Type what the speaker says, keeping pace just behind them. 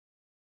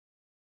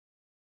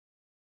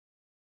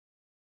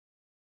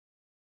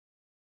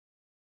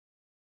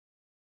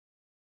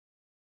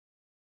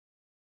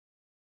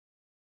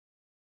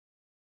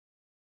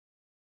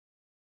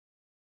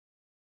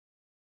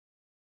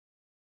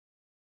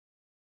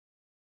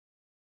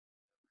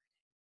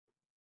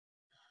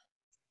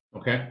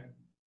Okay.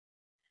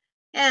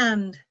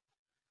 And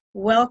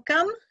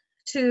welcome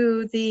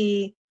to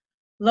the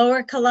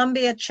Lower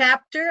Columbia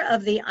chapter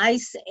of the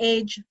Ice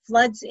Age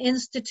Floods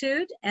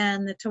Institute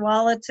and the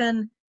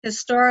Tualatin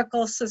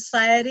Historical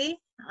Society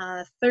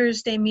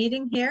Thursday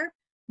meeting here,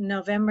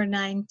 November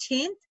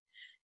 19th.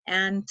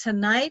 And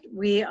tonight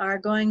we are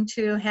going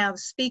to have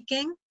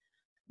speaking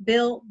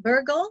Bill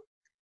Burgel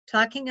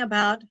talking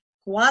about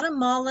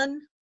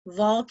Guatemalan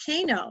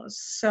volcanoes.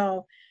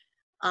 So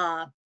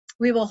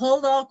we will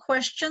hold all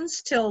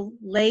questions till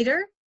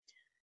later.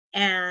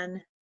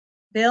 And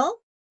Bill,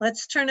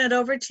 let's turn it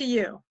over to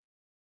you.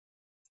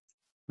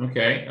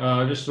 Okay,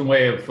 just a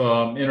way of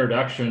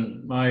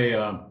introduction,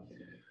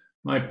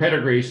 my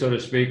pedigree, so to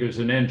speak, is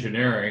in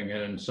engineering,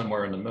 and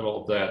somewhere in the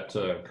middle of that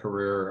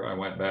career, I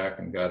went back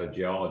and got a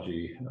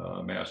geology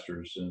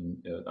master's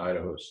at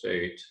Idaho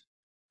State.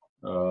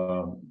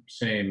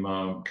 Same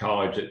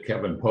college that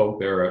Kevin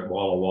Polk there at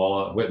Walla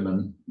Walla,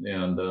 Whitman,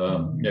 and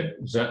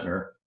Nick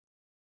Zentner,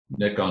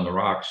 Nick on the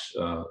Rocks.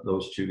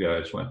 Those two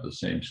guys went to the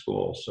same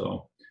school,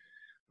 so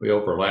we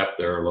overlapped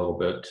there a little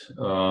bit.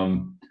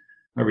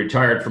 I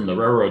retired from the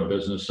railroad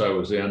business I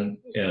was in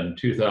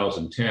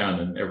 2010,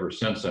 and ever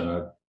since then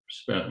I've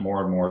spent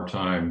more and more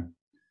time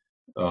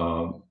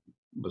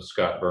with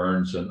Scott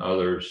Burns and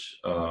others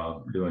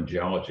doing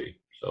geology.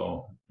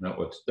 So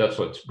that's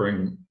what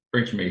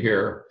brings me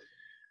here.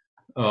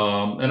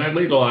 And I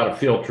lead a lot of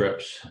field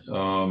trips.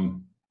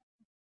 And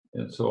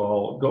so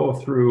I'll go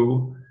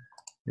through,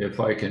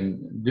 if I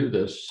can do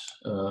this.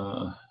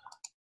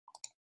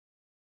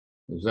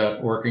 Is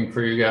that working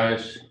for you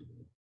guys?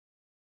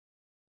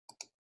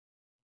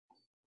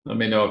 Let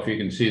me know if you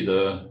can see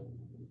the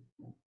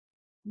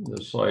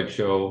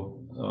slideshow,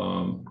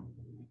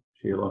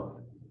 Sheila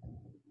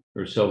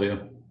or Sylvia.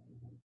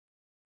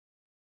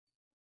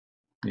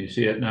 Can you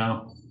see it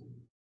now?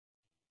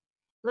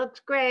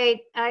 Looks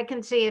great. I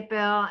can see it,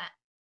 Bill.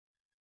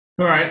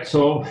 All right,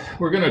 so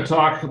we're going to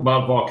talk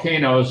about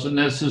volcanoes, and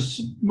this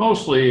is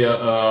mostly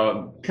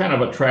kind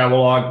of a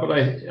travelogue, but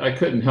I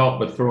couldn't help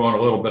but throw in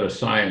a little bit of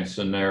science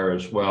in there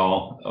as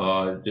well.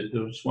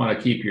 Just want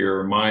to keep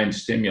your mind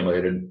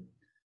stimulated.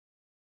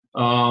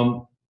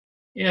 And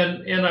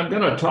I'm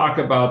going to talk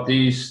about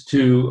these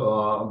two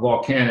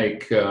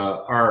volcanic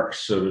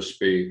arcs, so to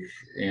speak,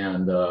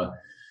 and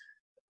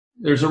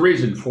there's a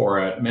reason for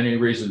it, many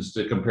reasons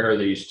to compare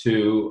these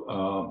two,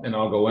 and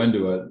I'll go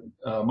into it.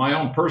 My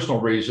own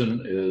personal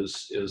reason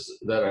is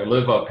that I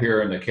live up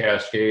here in the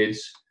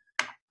Cascades.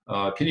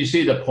 Can you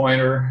see the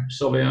pointer,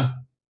 Sylvia?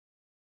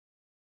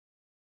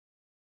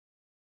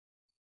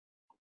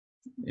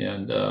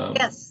 And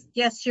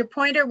yes, your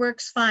pointer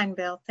works fine,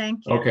 Bill.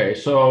 Thank you. Okay,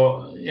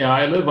 so yeah,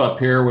 I live up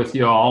here with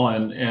y'all,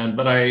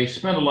 but I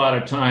spend a lot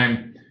of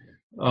time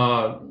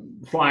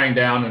flying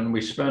down, and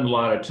we spend a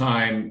lot of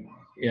time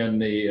in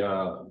the.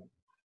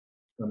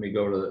 Let me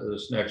go to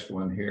this next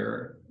one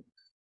here.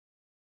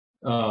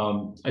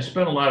 I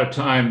spent a lot of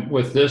time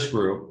with this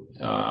group.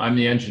 I'm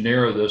the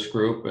engineer of this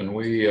group, and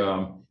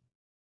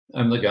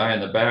I'm the guy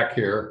in the back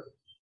here,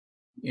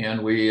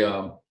 and we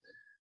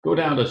go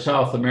down to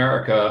South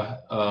America,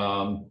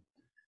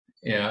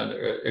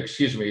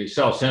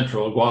 South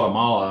Central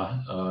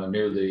Guatemala,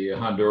 near the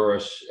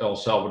Honduras, El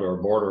Salvador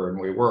border, and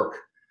we work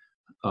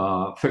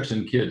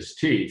fixing kids'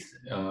 teeth.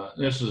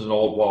 This is an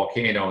old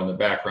volcano in the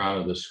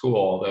background of the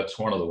school. That's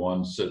one of the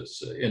ones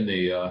that's in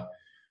the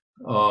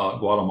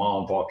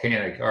Guatemalan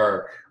volcanic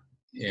arc.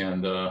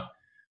 And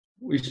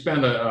we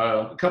spend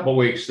a couple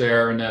weeks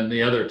there, and then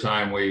the other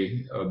time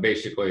we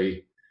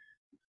basically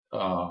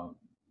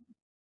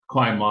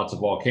climb lots of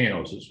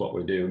volcanoes is what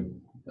we do.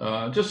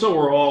 Just so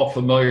we're all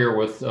familiar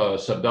with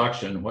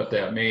subduction, what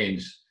that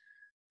means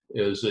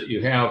is that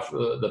you have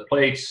the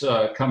plates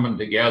coming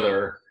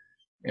together,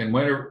 and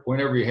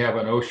whenever you have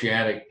an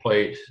oceanic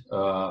plate,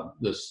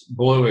 this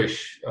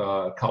bluish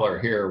color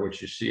here,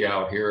 which you see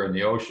out here in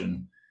the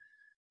ocean,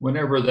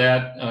 whenever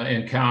that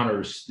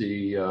encounters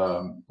the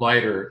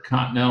lighter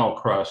continental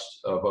crust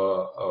of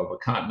a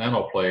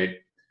continental plate,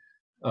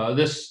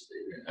 this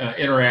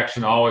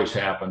interaction always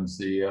happens.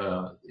 The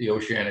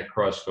oceanic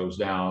crust goes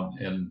down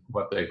in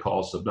what they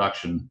call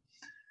subduction.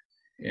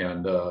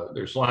 And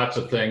there's lots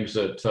of things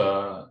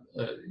that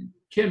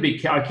can be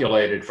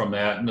calculated from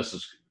that. And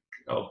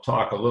I'll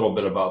talk a little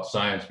bit about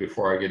science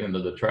before I get into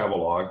the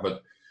travelogue,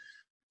 but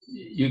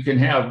you can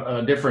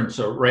have different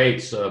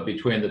rates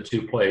between the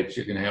two plates.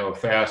 You can have a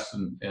fast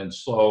and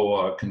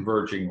slow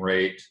converging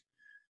rate.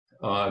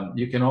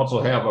 You can also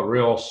have a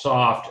real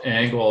soft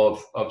angle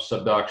of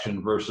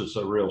subduction versus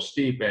a real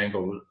steep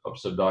angle of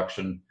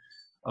subduction.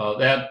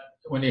 That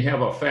when you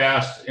have a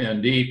fast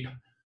and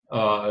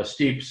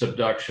steep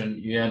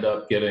subduction, you end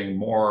up getting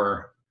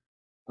more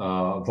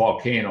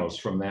volcanoes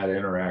from that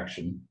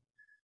interaction.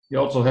 You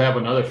also have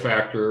another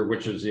factor,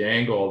 which is the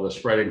angle of the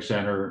spreading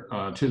center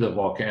to the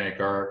volcanic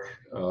arc.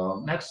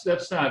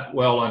 That's not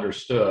well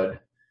understood.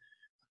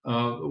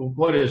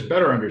 What is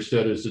better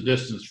understood is the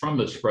distance from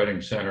the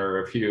spreading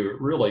center. If you're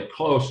really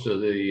close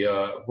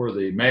to where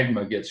the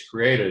magma gets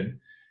created,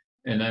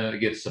 and then it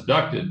gets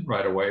subducted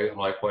right away,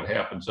 like what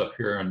happens up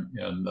here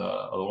in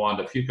the Juan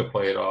de Fuca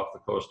plate off the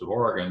coast of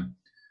Oregon.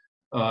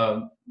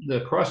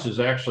 The crust is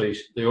actually,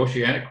 the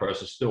oceanic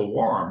crust is still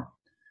warm,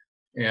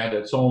 and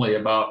it's only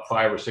about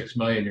 5 or 6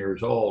 million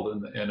years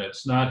old, and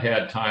it's not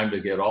had time to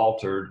get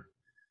altered,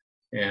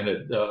 and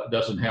it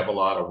doesn't have a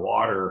lot of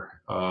water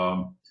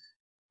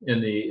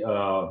in the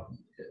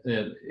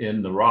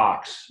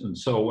rocks, and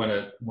so when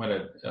it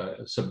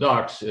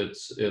subducts,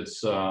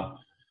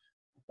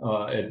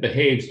 it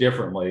behaves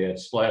differently.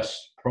 It's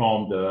less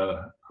prone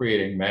to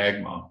creating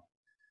magma.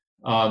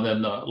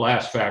 Then the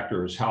last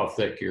factor is how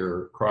thick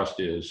your crust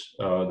is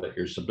that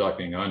you're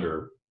subducting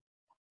under.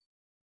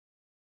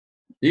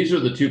 These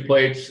are the two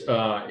plates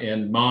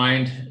in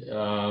mind,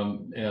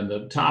 and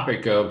the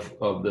topic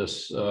of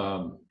this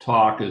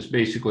talk is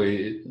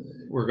basically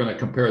we're going to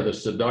compare the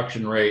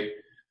subduction rate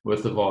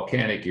with the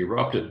volcanic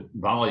erupted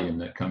volume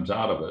that comes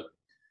out of it.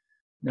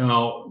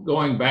 Now,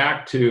 going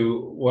back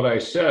to what I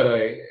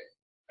said,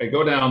 I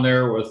go down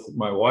there with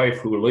my wife,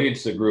 who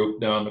leads the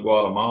group down to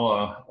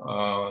Guatemala,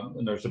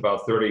 and there's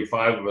about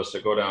 35 of us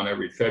that go down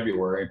every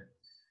February.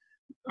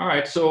 All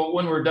right, so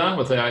when we're done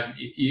with that,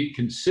 you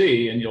can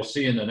see, and you'll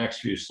see in the next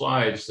few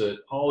slides, that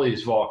all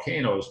these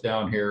volcanoes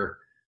down here,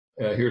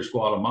 here's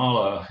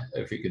Guatemala,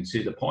 if you can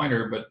see the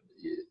pointer, but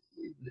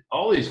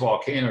all these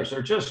volcanoes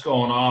are just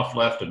going off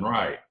left and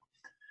right.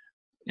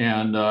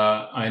 And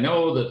I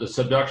know that the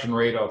subduction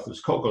rate off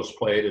this Cocos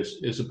plate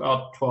is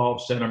about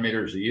 12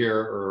 centimeters a year,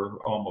 or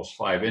almost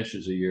 5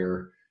 inches a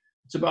year.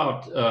 It's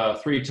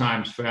about 3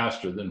 times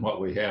faster than what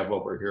we have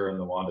over here in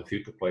the Juan de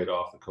Fuca plate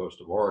off the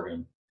coast of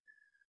Oregon.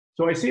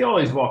 So I see all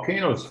these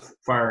volcanoes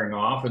firing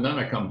off, and then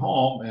I come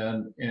home,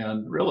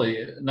 and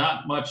really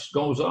not much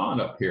goes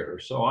on up here.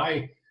 So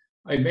I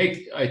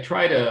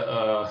try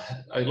to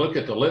look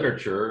at the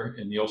literature,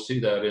 and you'll see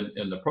that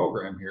in the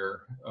program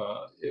here.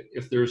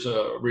 If there's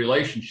a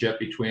relationship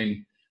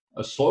between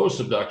a slow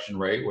subduction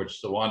rate, which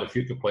the Juan de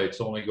Fuca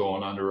plate's only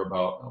going under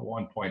about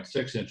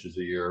 1.6 inches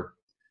a year,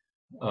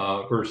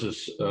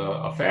 versus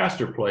a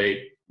faster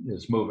plate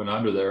is moving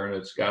under there, and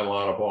it's got a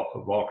lot of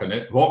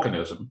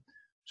volcanism.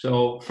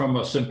 So from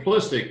a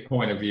simplistic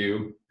point of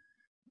view,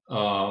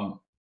 you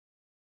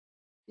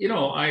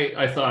know,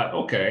 I thought,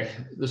 okay,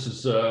 this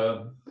is,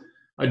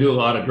 I do a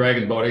lot of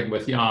dragon boating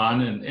with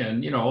Jan,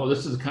 and you know,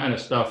 this is the kind of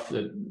stuff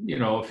that, you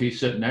know, if he's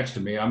sitting next to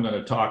me, I'm going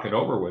to talk it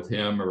over with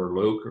him or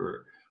Luke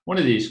or one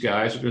of these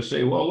guys. Are going to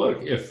say, well,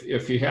 look,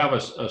 if you have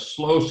a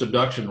slow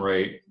subduction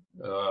rate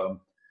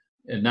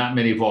and not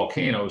many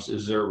volcanoes,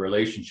 is there a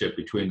relationship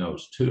between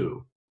those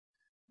two?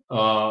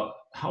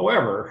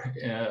 However,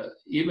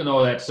 even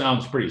though that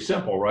sounds pretty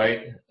simple,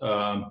 right?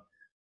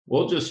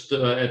 We'll just,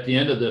 at the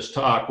end of this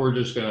talk, we're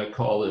just going to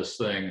call this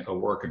thing a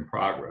work in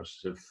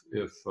progress.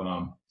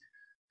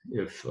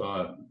 If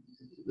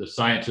the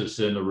scientists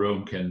in the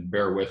room can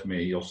bear with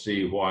me, you'll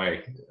see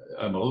why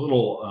I'm a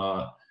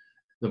little,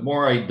 the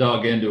more I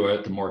dug into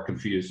it, the more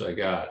confused I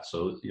got.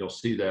 So you'll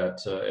see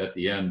that at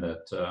the end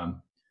that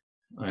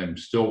I'm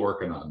still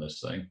working on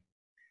this thing.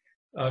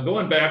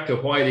 Going back to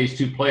why these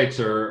two plates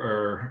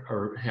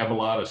have a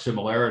lot of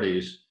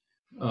similarities,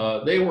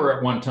 they were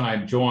at one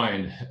time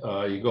joined.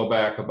 You go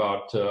back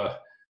about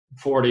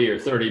 40 or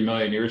 30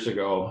 million years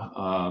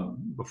ago,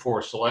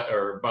 before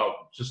or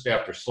about just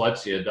after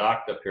Silesia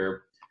docked up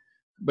here.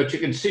 But you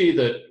can see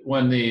that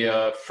when the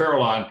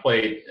Farallon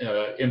plate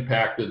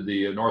impacted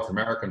the North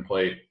American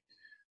plate,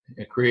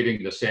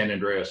 creating the San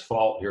Andreas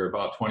Fault here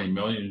about 20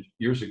 million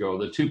years ago,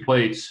 the two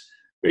plates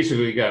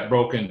basically got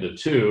broken into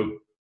two,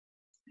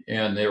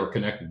 and they were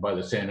connected by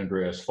the San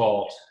Andreas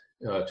Fault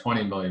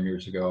 20 million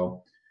years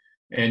ago.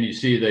 And you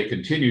see they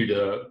continue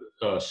to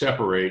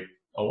separate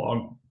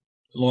along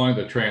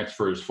the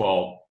transform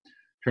fault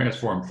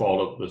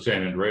of the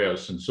San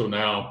Andreas. And so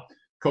now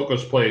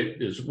Cocos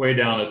plate is way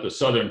down at the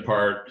southern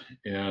part,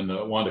 and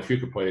Juan de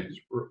Fuca plate is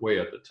way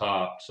at the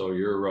top. So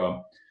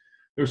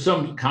there's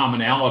some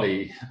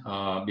commonality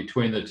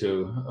between the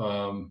two.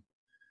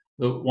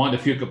 The Juan de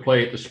Fuca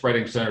plate, the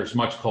spreading center is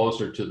much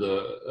closer to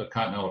the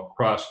continental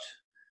crust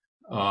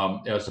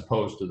as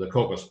opposed to the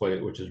Cocos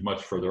plate, which is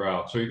much further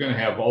out. So you're going to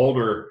have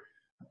older,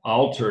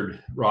 altered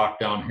rock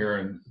down here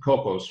in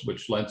Cocos,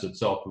 which lends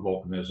itself to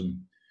volcanism,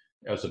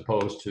 as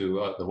opposed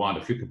to the Juan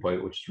de Fuca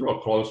plate, which is real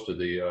close to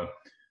the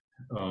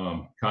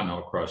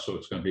continental crust. So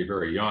it's going to be a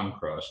very young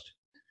crust.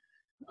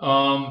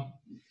 All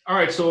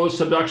right, so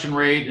subduction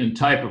rate and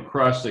type of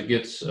crust that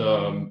gets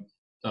subducted,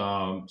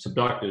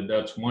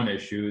 that's one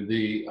issue.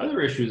 The other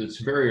issue that's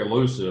very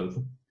elusive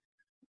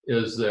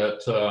is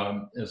that,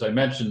 as I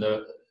mentioned,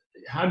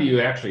 how do you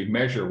actually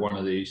measure one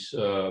of these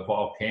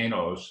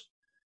volcanoes?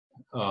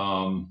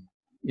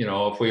 You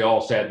know, if we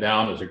all sat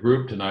down as a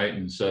group tonight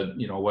and said,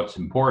 you know, what's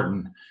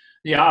important,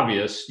 the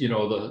obvious, you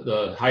know,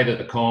 the height of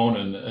the cone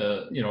and,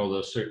 you know,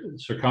 the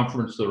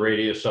circumference, the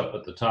radius up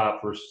at the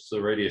top versus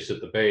the radius at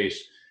the base.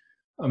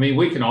 I mean,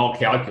 we can all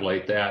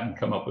calculate that and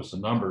come up with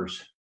some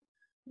numbers.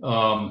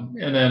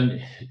 And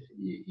then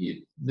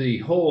the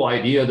whole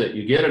idea that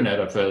you get an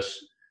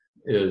edifice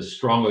is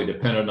strongly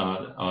dependent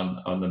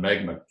on the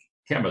magma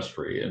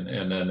chemistry.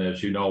 And then,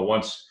 as you know,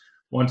 once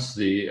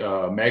the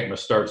magma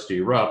starts to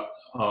erupt,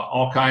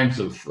 all kinds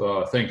of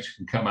things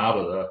can come out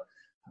of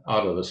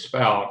the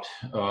spout.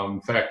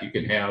 In fact, you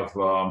can have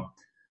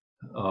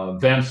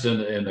vents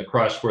in the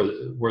crust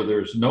where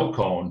there's no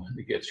cone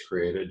that gets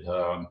created,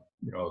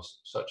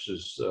 such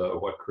as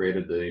what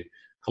created the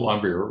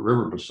Columbia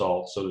River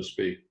basalt, so to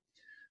speak.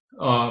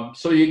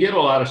 So you get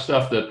a lot of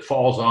stuff that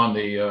falls on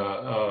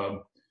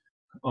the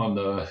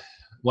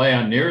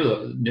land near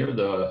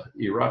the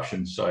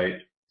eruption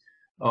site.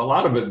 A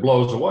lot of it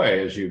blows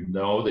away, as you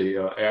know. The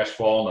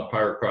ashfall and the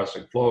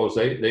pyroclastic flows,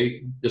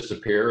 they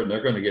disappear, and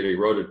they're going to get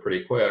eroded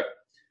pretty quick.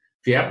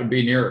 If you happen to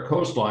be near a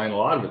coastline, a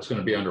lot of it's going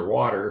to be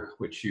underwater,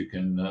 which you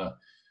can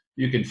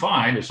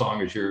find as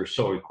long as you're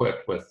so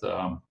equipped with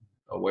a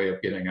way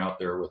of getting out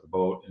there with a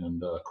boat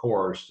and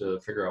cores to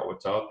figure out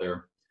what's out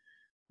there.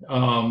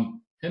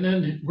 And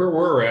then where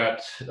we're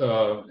at,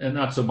 and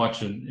not so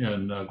much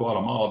in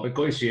Guatemala, but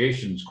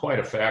glaciation is quite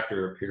a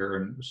factor up here,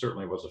 and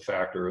certainly was a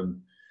factor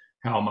in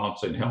how Mount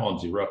St.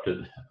 Helens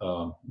erupted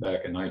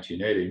back in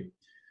 1980.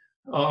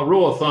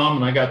 Rule of thumb,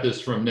 and I got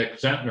this from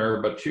Nick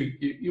Zentner, but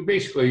you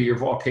basically, your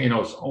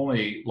volcanoes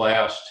only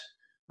last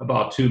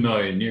about 2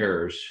 million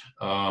years.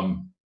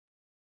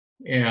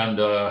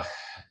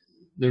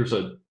 There's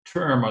a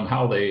term on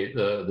how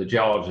the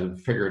geologists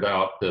have figured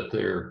out that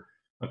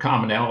a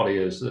commonality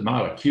is the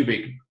amount of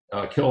cubic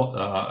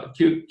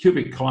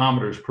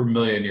kilometers per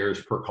million years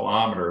per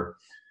kilometer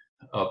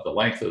of the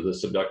length of the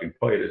subducting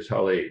plate is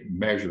how they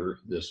measure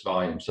this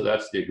volume. So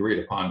that's the agreed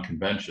upon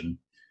convention.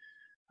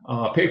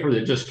 A paper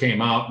that just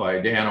came out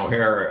by Dan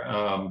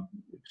O'Hare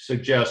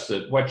suggests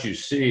that what you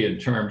see in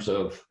terms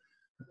of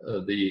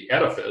the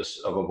edifice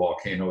of a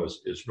volcano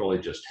is really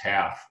just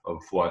half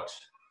of what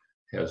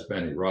has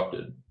been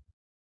erupted.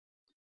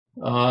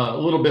 A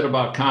little bit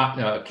about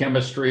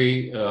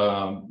chemistry.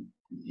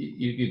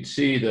 You could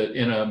see that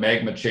in a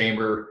magma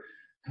chamber,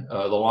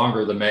 the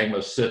longer the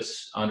magma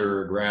sits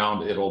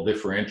underground, it'll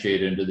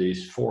differentiate into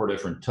these 4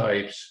 different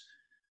types.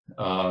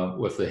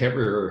 With the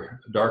heavier,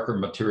 darker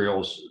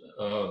materials,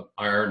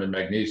 iron and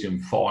magnesium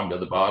falling to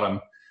the bottom,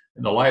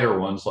 and the lighter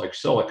ones like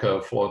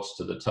silica floats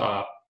to the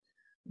top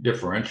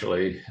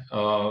differentially.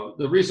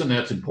 The reason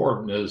that's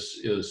important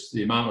is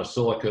the amount of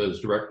silica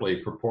is directly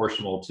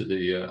proportional to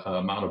the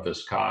amount of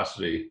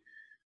viscosity.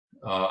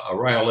 A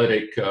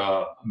rhyolitic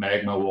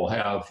magma will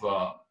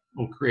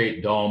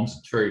create domes.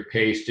 It's very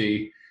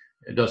pasty.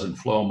 It doesn't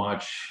flow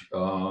much.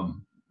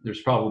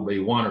 There's probably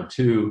 1 or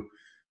 2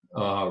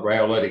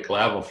 rhyolitic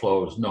lava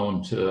flows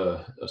known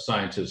to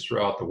scientists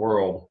throughout the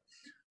world,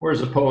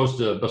 whereas opposed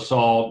to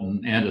basalt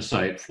and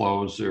andesite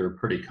flows, they're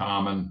pretty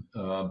common.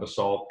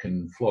 Basalt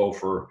can flow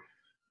for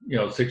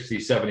 60,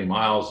 70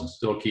 miles and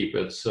still keep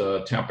its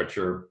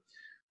temperature.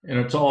 And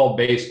it's all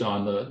based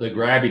on the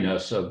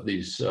grabbiness of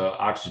these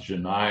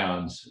oxygen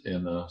ions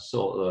in the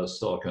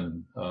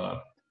silicon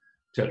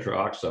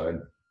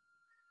tetraoxide.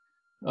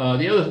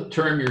 The other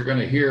term you're going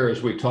to hear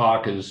as we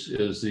talk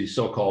is the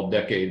so-called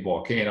decade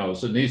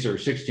volcanoes. And these are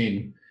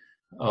 16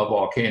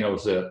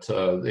 volcanoes that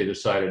they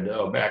decided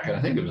back,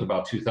 I think it was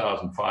about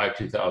 2005,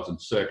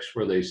 2006,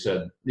 where they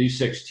said these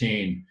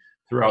 16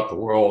 throughout the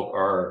world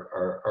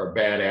are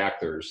bad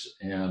actors.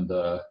 And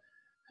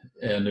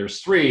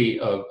there's 3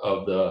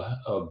 of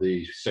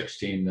the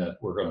 16 that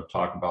we're going to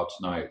talk about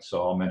tonight.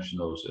 So I'll mention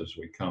those as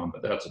we come,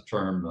 but that's a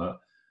term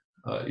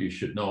you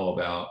should know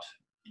about.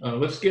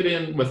 Let's get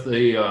in with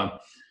the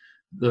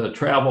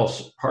travel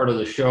part of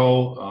the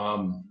show.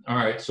 All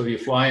right, so you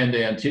fly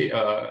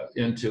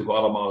into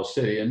Guatemala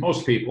City, and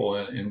most people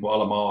in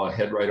Guatemala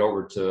head right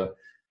over to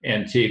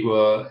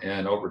Antigua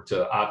and over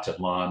to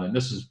Atitlan, and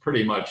this is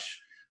pretty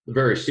much the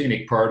very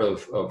scenic part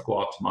of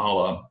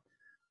Guatemala.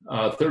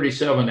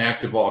 37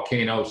 active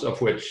volcanoes,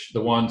 of which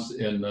the ones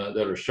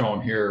that are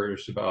shown here,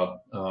 there's about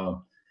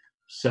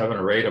 7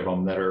 or 8 of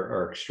them that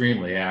are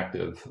extremely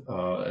active,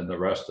 and the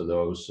rest of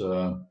those,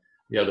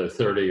 the other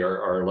 30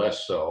 are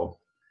less so.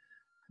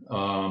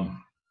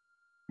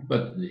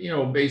 But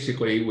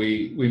basically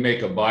we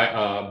make a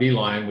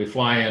beeline. We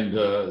fly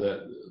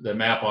into the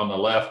map on the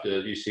left.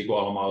 You see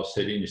Guatemala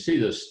City, and you see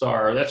this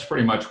star. That's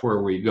pretty much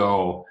where we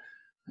go.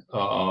 In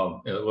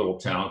a little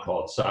town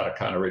called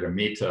Satacamarita,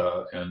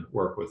 and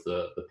work with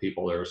the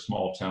people there, a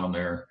small town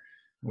there.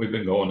 We've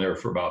been going there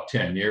for about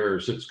 10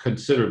 years. It's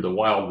considered the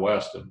Wild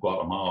West of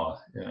Guatemala,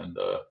 and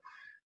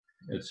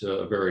it's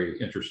a very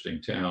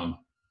interesting town.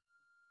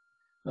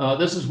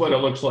 This is what it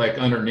looks like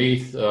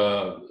underneath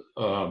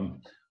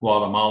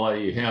Guatemala.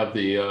 You have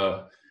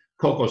the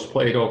Cocos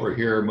Plate over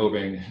here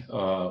moving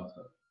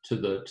to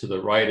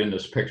the right in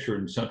this picture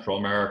in Central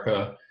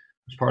America.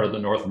 It's part of the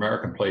North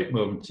American plate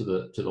moving to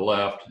the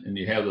left, and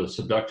you have the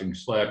subducting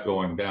slab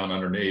going down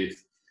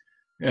underneath.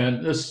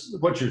 And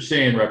what you're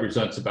seeing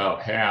represents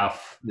about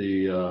half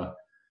the.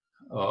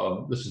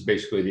 This is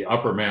basically the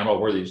upper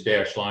mantle where these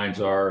dashed lines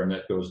are, and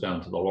it goes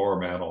down to the lower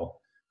mantle,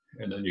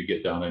 and then you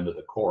get down into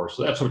the core.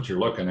 So that's what you're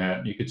looking at.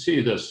 And you can see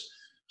this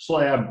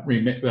slab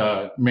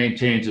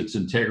maintains its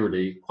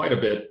integrity quite a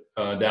bit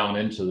down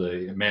into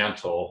the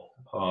mantle.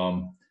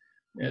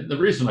 And the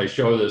reason I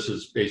show this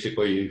is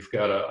basically you've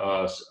got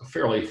a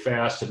fairly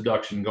fast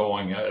subduction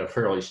going at a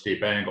fairly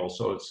steep angle,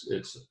 so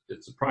it's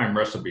a prime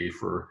recipe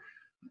for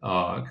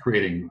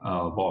creating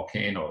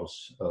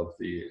volcanoes of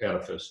the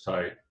edifice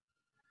type.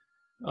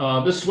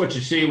 This is what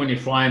you see when you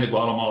fly into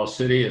Guatemala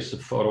City. It's a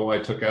photo I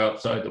took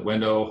outside the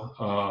window.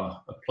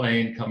 A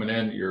plane coming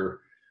in. You're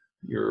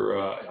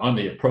on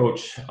the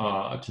approach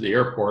to the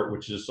airport,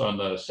 which is on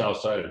the south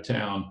side of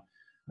town.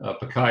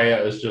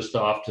 Pacaya is just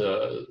off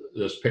to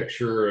this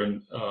picture,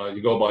 and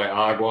you go by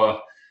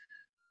Agua.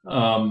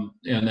 And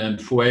then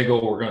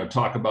Fuego, we're going to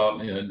talk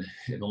about in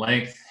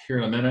length here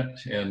in a minute.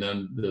 And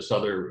then this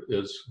other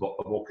is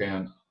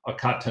Volcan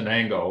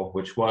Acatenango,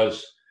 which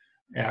was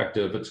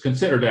active. It's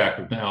considered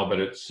active now, but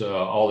it's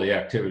all the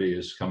activity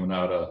is coming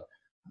out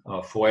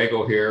of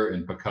Fuego here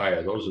and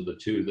Pacaya. Those are the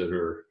two that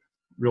are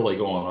really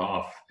going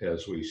off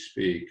as we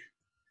speak.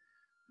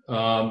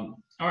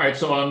 All right,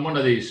 so on one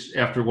of these,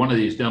 after one of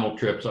these dental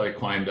trips, I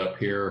climbed up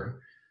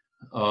here,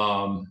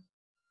 and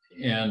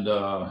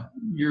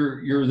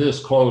you're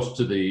this close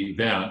to the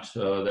vent.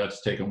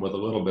 That's taken with a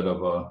little bit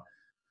of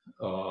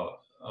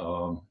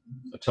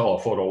a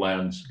telephoto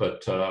lens,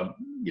 but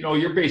you know,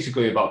 you're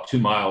basically about 2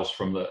 miles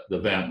from the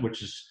vent,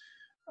 which is,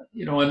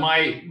 you know, in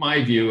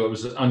my view, it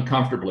was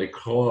uncomfortably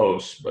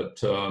close,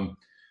 but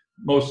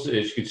most,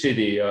 as you can see,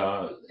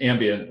 the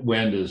ambient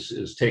wind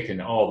is taking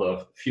all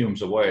the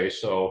fumes away.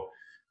 So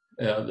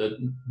the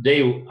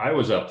day I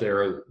was up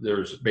there, there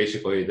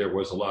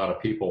was a lot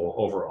of people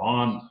over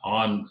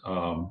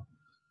on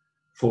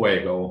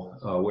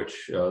Fuego,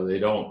 which they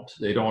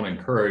don't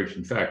encourage.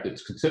 In fact,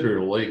 it's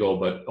considered illegal,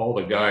 but all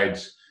the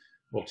guides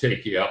will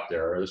take you up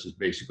there. This is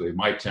basically,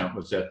 my tent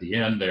was at the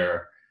end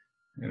there,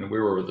 and we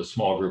were with a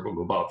small group of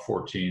about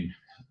 14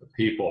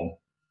 people.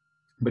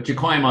 But you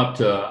climb up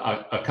to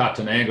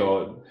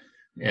Acatenango,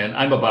 and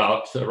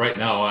right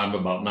now I'm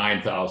about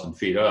 9,000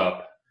 feet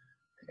up.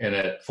 And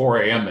at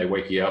 4 a.m. they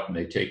wake you up and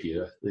they take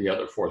you the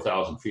other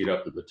 4,000 feet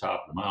up to the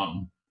top of the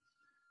mountain.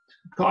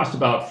 It costs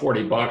about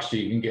 $40, so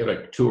you can get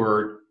a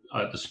tour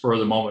at the spur of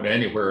the moment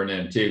anywhere in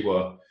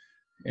Antigua.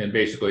 And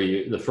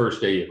basically, the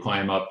first day you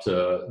climb up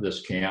to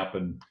this camp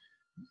and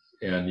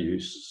you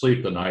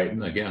sleep the night.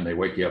 And again, they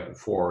wake you up at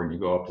 4 and you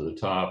go up to the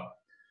top.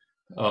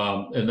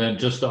 And then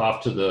just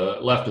off to the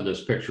left of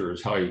this picture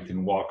is how you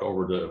can walk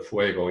over to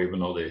Fuego, even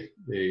though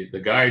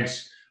the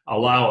guides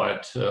allow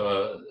it.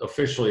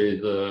 Officially,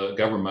 the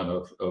government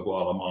of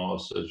Guatemala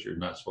says you're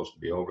not supposed to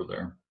be over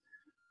there.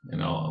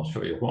 And I'll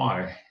show you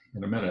why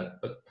in a minute.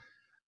 But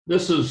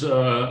this is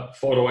a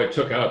photo I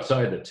took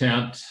outside the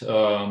tent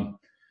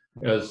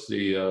as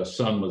the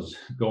sun was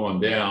going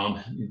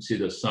down. You can see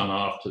the sun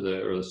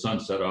the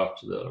sunset off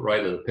to the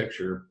right of the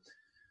picture.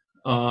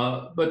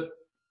 But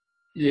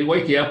they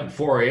wake you up at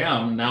 4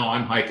 a.m. Now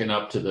I'm hiking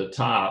up to the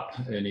top,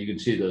 and you can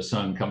see the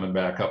sun coming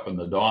back up in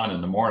the dawn in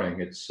the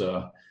morning. It's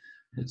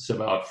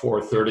about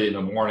 4:30 in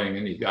the morning,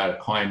 and you got to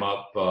climb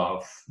up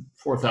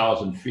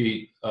 4,000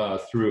 feet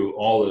through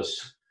all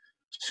this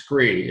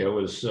scree. It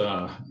was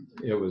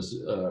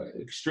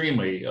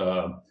extremely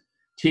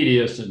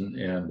tedious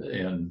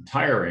and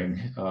tiring,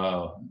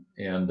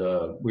 and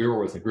we were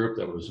with a group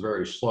that was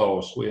very slow,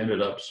 so we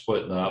ended up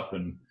splitting up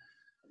and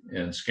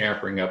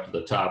scampering up to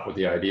the top with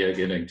the idea of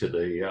getting to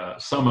the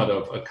summit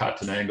of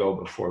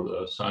Acatenango before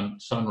the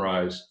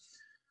sunrise.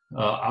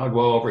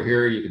 Agua over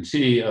here, you can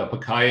see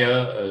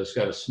Pacaya has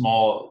got a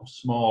small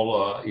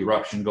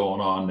eruption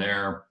going on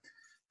there.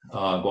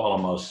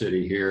 Guatemala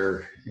City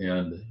here,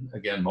 and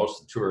again,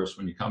 most of the tourists,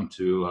 when you come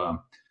to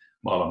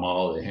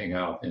Guatemala, they hang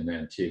out in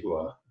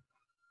Antigua.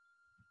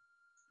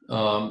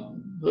 A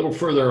little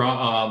further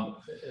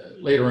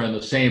later in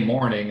the same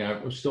morning,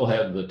 I was still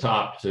heading to the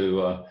top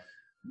to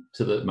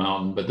the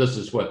mountain, but this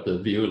is what the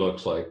view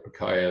looks like.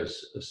 Pacaya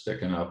is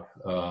sticking up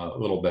a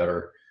little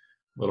better,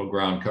 little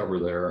ground cover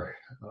there,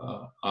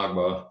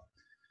 Agua.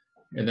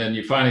 And then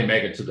you finally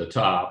make it to the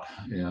top,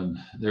 and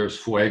there's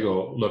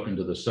Fuego looking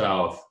to the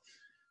south,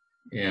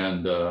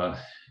 and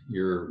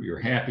you're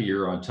happy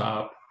you're on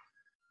top.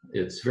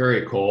 It's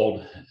very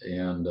cold,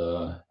 and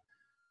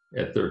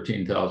at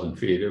 13,000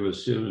 feet, it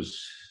was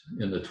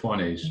in the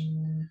 20s.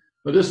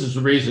 But this is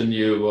the reason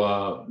you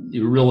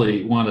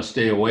really want to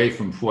stay away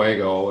from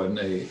Fuego, and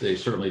they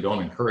certainly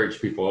don't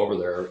encourage people over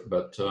there.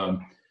 But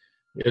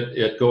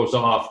it goes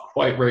off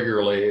quite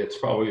regularly. It's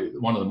probably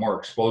one of the more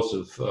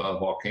explosive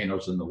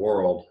volcanoes in the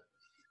world,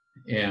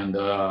 and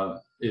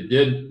it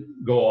did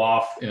go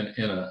off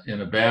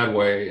in a bad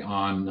way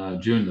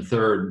on June the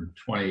 3rd,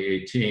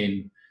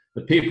 2018.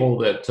 The people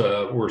that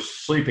were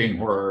sleeping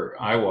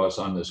where I was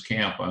on this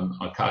camp on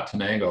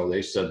Acatenango,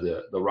 they said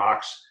that the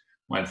rocks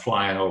went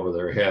flying over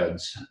their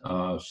heads.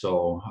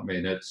 So, I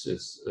mean, it's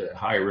a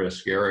high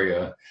risk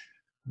area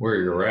where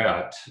you're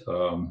at.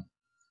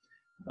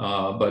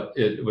 But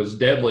it was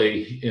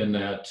deadly in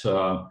that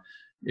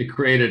it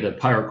created a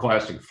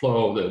pyroclastic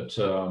flow that,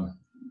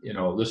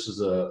 this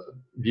is a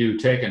view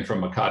taken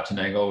from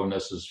Acatenango, and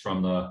this is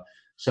from the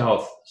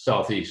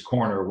southeast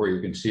corner where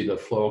you can see the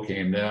flow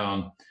came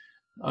down.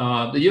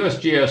 The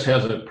USGS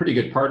has a pretty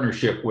good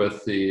partnership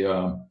with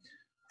the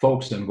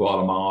folks in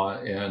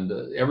Guatemala, and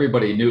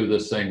everybody knew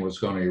this thing was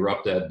going to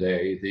erupt that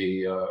day.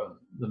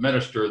 The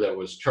minister that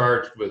was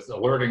charged with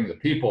alerting the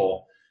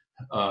people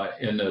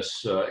in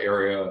this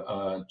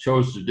area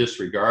chose to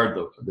disregard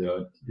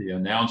the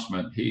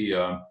announcement.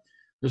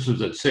 This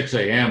was at 6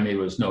 a.m. He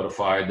was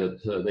notified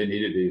that they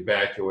needed to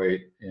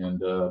evacuate,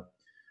 and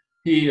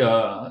he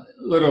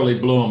literally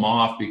blew them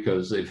off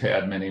because they've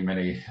had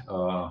many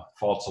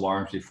false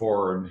alarms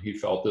before, and he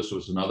felt this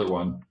was another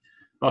one.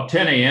 About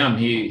 10 a.m.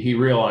 he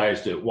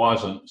realized it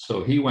wasn't,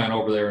 so he went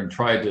over there and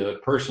tried to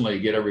personally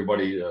get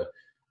everybody to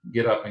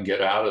get up and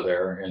get out of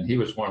there. And he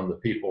was one of the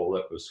people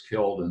that was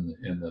killed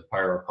in the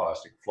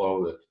pyroclastic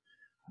flow.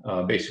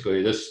 That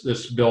basically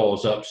this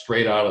billows up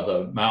straight out of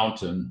the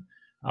mountain,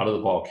 out of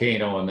the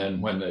volcano, and then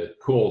when it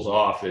cools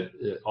off,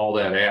 all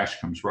that ash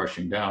comes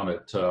rushing down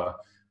at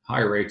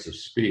high rates of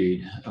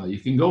speed. You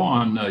can go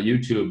on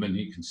YouTube and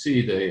you can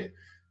see the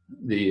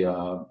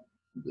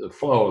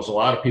flows. A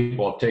lot of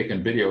people have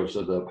taken videos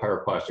of the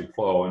pyroclastic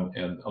flow,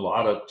 and a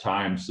lot of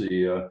times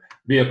the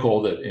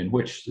vehicle in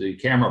which the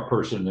camera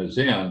person is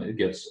in, it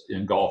gets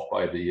engulfed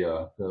by the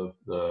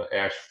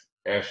ash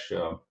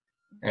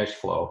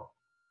flow.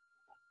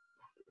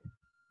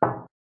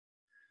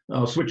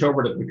 I'll switch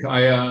over to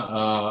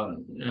Pacaya.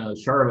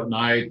 Charlotte and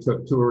I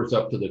took tours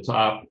up to the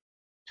top,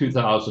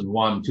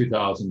 2001,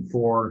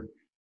 2004.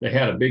 They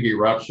had a big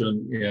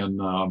eruption in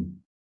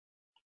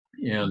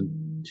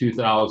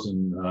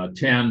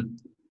 2010,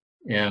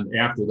 and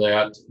after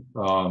that,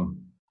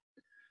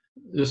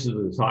 this is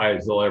as high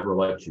as they'll ever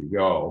let you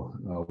go.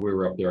 We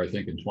were up there, I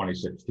think, in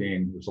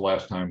 2016. It was the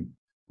last time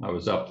I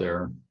was up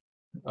there.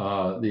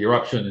 The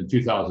eruption in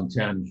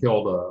 2010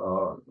 killed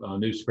a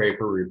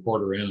newspaper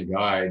reporter and a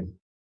guide,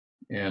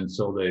 and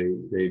so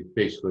they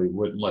basically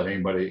wouldn't let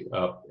anybody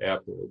up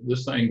after.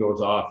 This thing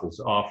goes off as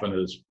often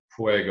as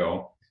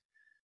fuego.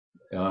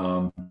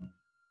 Let's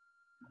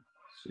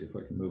see if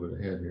I can move it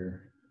ahead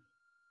here.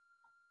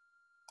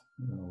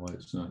 I don't know why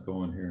it's not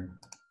going here.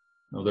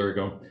 Oh, there we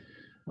go.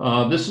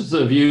 This is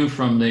the view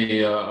from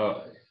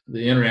the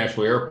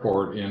international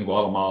airport in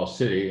Guatemala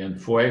City, and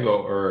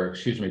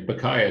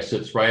Pacaya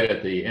sits right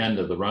at the end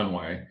of the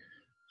runway.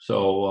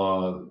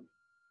 So,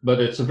 but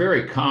it's a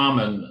very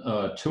common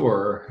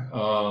tour.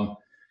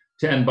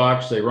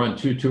 $10. They run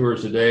 2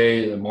 tours a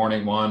day, the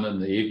morning one and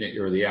the evening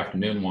or the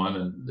afternoon one.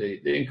 And they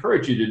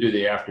encourage you to do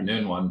the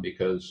afternoon one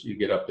because you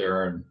get up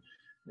there and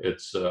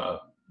it's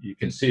you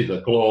can see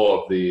the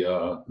glow of the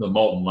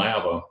molten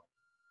lava.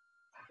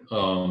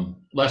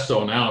 Less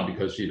so now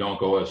because you don't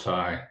go as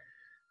high.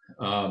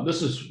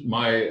 This is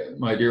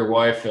my dear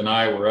wife and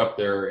I were up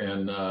there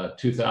in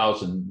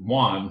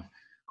 2001,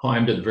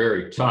 climbed to the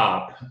very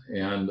top,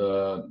 and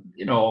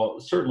you know,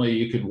 certainly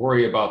you could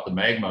worry about the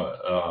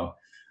magma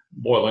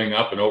boiling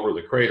up and over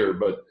the crater,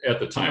 but at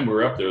the time we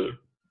were up there,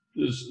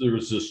 there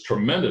was this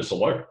tremendous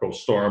electrical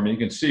storm. You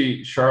can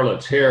see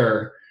Charlotte's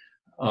hair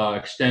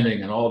extending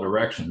in all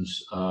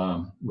directions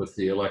with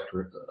the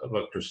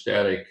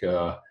electrostatic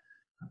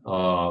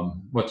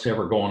what's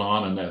ever going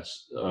on in that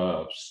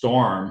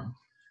storm.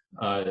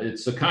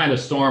 It's the kind of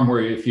storm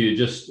where if you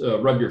just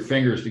rub your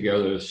fingers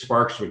together, the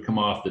sparks would come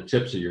off the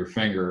tips of your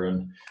finger.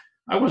 And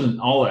I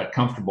wasn't all that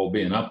comfortable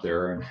being up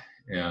there.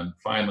 And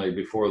finally,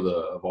 before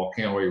the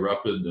volcano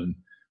erupted and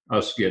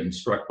us getting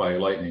struck by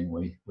lightning,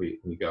 we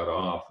got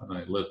off, and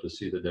I lived to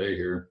see the day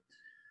here.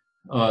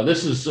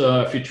 This is,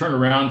 if you turn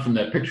around from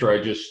that picture I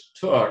just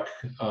took,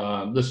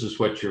 this is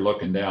what you're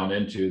looking down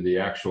into, the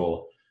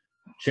actual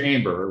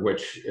chamber,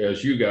 which,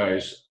 as you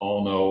guys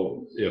all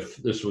know, if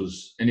this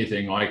was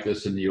anything like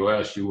this in the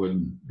US, you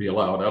wouldn't be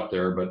allowed up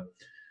there. But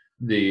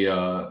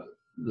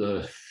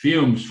the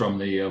fumes from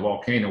the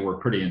volcano were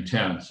pretty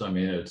intense. I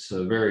mean, it's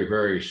a very,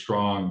 very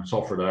strong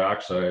sulfur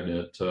dioxide,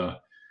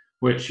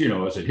 which, you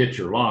know, as it hits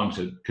your lungs,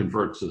 it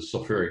converts to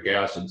sulfuric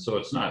acid. So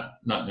it's not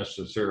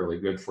necessarily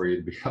good for you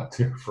to be up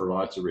there for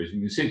lots of reasons.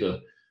 You can see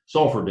the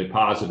sulfur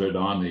deposited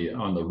on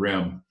the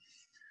rim.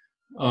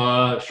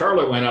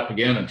 Charlotte went up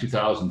again in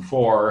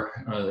 2004.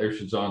 There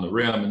she's on the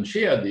rim, and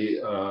she had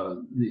the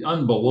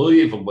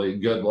unbelievably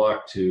good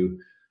luck to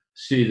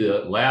see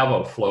the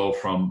lava flow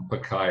from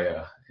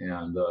Pacaya.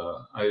 And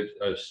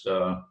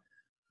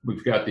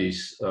we've got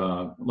these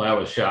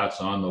lava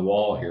shots on the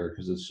wall here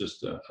because it's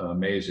just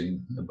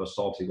amazing. The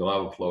basaltic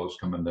lava flows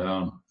coming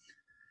down.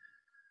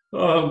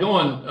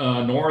 Going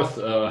north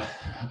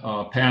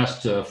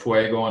past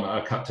Fuego and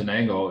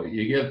Acatenango,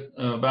 you get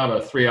about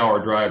a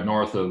 3-hour drive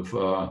north of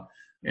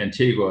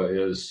Antigua.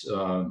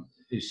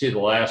 You see the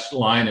last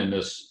line in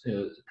this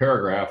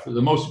paragraph,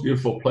 the most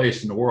beautiful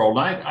place in the world.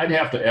 I'd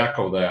have to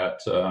echo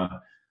that.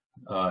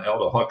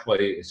 Aldo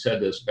Huxley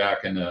said this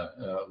back in the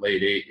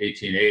late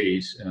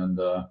 1880s, and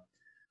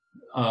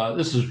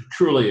this is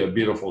truly a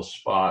beautiful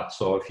spot.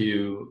 So if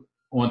you,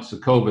 once the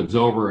COVID's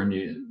over and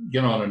you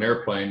get on an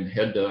airplane,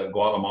 head to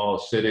Guatemala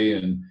City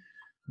and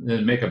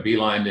then make a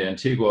beeline to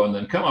Antigua and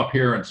then come up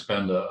here and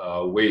spend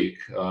a week.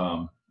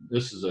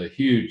 This is a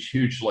huge,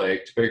 huge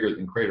lake. It's bigger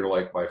than Crater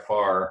Lake by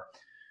far.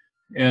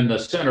 And the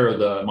center of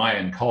the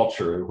Mayan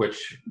culture,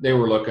 which they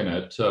were looking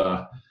at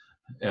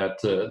at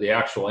the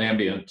actual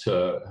ambient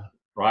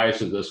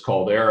rise of this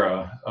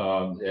caldera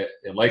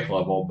at lake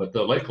level, but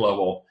the lake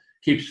level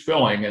keeps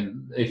filling,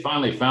 and they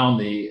finally found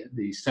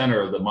the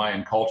center of the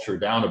Mayan culture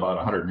down about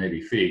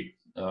 180 feet.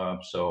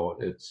 So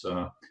it's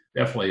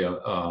definitely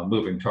a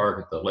moving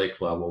target at the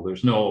lake level.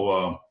 There's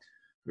no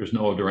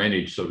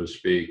drainage, so to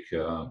speak.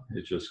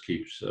 It just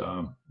keeps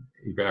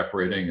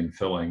evaporating and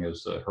filling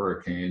as the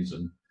hurricanes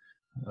and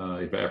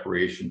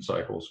evaporation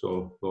cycles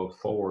go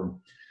forward.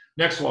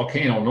 Next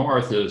volcano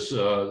north is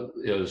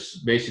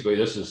basically,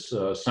 this is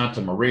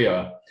Santa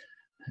Maria,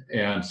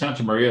 and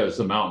Santa Maria is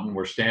the mountain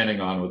we're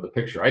standing on with the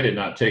picture. I did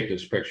not take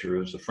this picture; it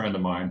was a friend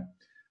of mine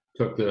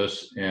took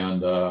this,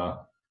 and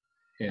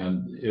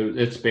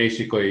it's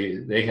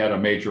basically, they had a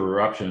major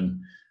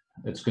eruption.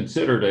 It's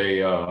considered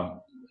a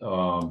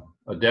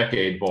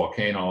decade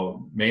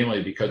volcano,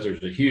 mainly because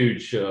there's a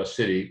huge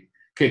city.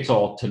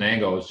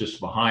 Quetzaltenango is just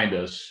behind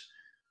us.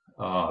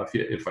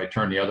 If I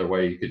turn the other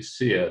way, you could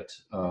see it.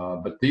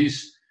 But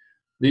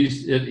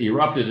it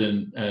erupted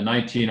in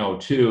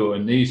 1902,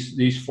 and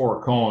these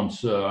four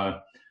cones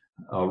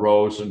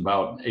rose in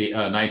about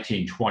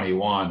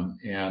 1921.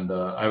 And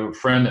I have a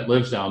friend that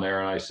lives down there,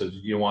 and I said, "Do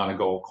you want to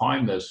go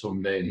climb this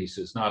someday?" And he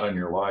says, "Not on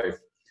your life.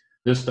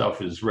 This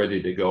stuff is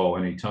ready to go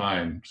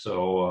anytime."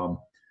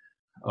 So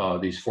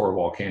these four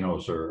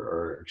volcanoes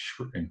are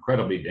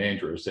incredibly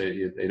dangerous.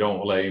 They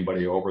don't let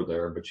anybody over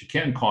there, but you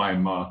can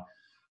climb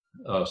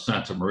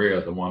Santa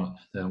Maria, the one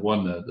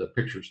that the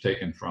picture's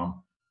taken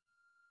from.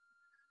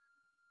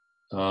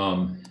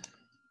 Let's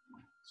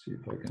see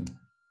if I can.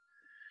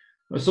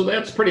 So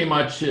that's pretty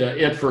much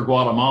it for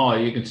Guatemala.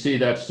 You can see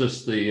that's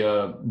just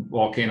the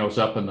volcanoes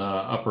up in the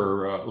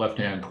upper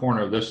left-hand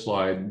corner of this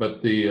slide,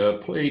 but the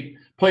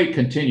plate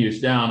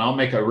continues down. I'll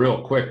make a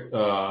real quick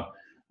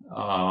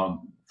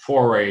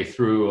foray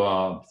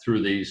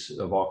through these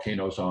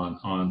volcanoes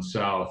on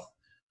south.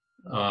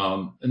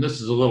 And this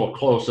is a little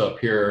close up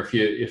here.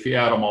 If you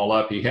add them all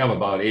up, you have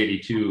about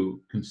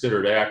 82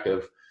 considered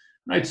active.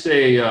 And I'd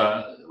say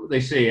they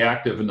say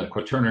active in the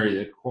Quaternary.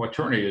 The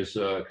Quaternary is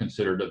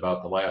considered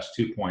about the last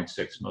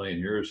 2.6 million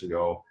years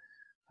ago.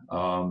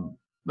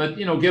 But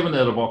given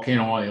that a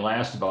volcano only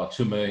lasts about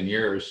 2 million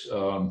years,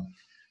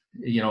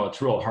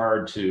 it's real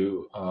hard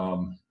to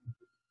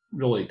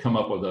really come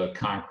up with a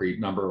concrete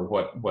number of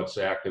what's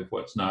active,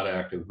 what's not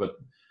active. But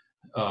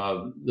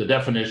the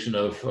definition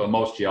of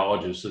most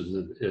geologists is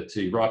that it's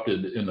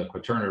erupted in the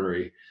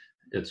Quaternary.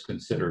 It's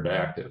considered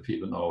active,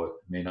 even though it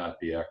may not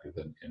be active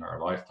in our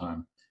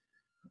lifetime.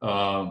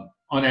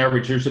 On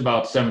average, there's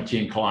about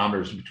 17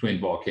 kilometers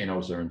between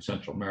volcanoes there in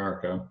Central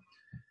America.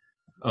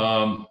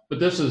 But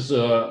this is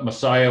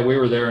Masaya. We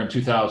were there in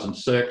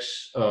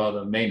 2006.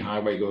 The main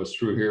highway goes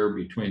through here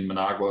between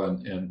Managua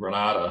and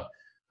Granada.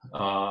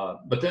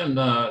 But then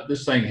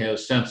this thing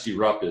has since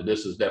erupted.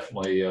 This is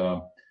definitely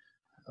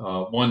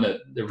one that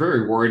they're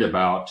very worried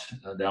about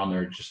down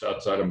there just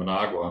outside of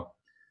Managua.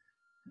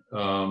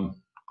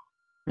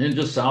 And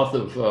just south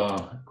of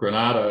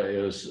Granada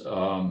is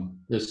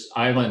this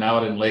island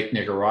out in Lake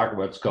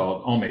Nicaragua. It's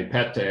called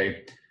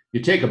Ometepe.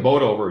 You take a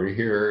boat over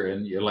here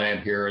and you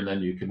land here, and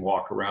then you can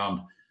walk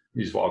around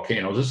these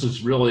volcanoes. This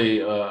is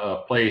really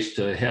a place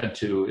to head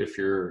to if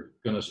you're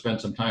going to spend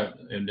some time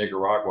in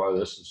Nicaragua.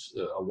 This is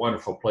a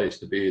wonderful place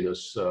to be.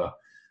 This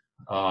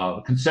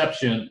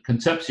Concepcion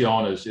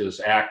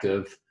is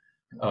active.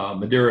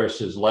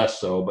 Maderas is less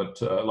so, but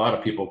a lot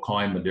of people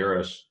climb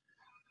Maderas.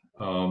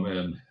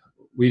 And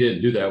we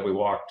didn't do that. We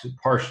walked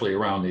partially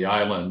around the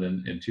island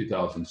in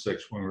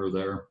 2006 when we were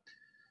there.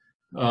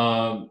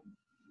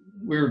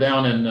 We were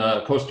down in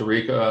Costa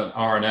Rica,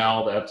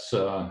 Arenal. That's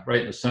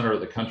right in the center of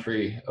the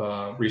country.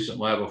 Recent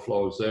lava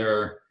flows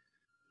there.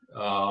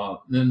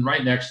 Then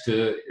right next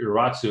to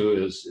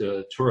Irazu is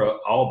Tura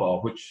Alba,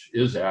 which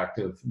is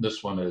active.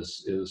 This one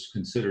is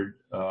considered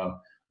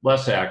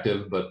less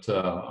active, but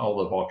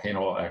all the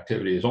volcano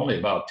activity is only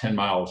about 10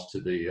 miles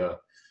to the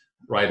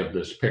right of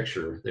this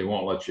picture. They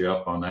won't let you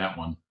up on that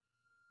one.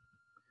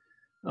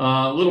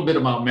 A little bit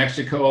about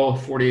Mexico,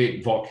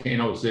 48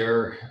 volcanoes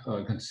there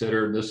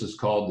considered. This is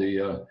called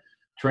the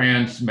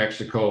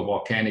Trans-Mexico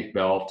Volcanic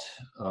Belt.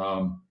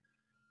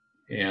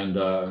 And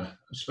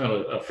spent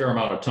a fair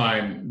amount of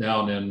time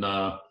down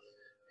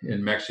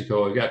in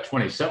Mexico. We got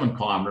 27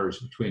 kilometers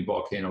between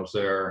volcanoes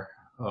there.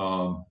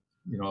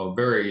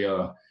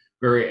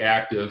 Very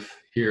active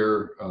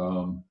here.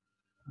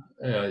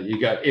 You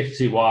got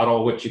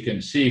Ixtzihuatl, which you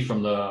can see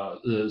from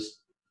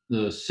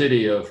the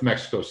city of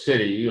Mexico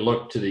City. You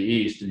look to the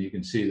east and you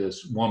can see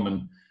this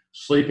woman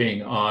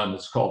sleeping on,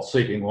 it's called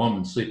Sleeping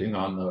Woman, sleeping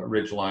on the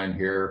ridgeline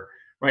here.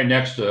 Right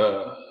next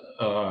to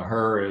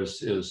her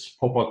is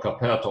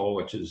Popocatépetl,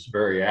 which is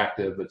very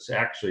active. It's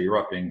actually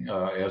erupting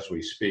as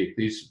we speak.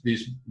 These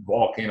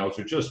volcanoes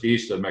are just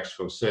east of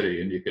Mexico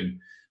City, and you can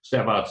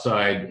step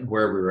outside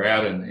where we were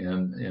at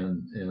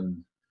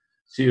in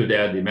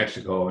Ciudad de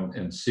Mexico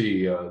and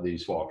see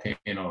these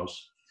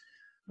volcanoes.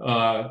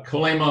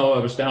 Colima, I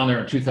was down there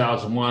in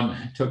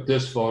 2001, took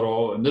this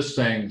photo, and this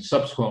thing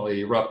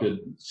subsequently erupted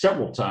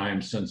several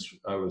times since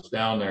I was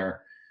down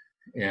there.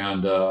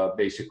 and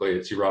basically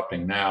it's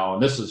erupting now.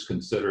 And this is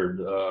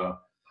considered a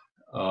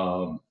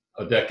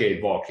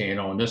decade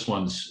volcano, and this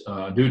one's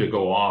due to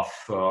go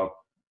off.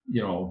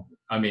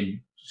 I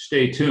mean,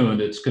 stay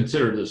tuned. It's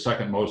considered the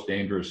second most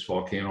dangerous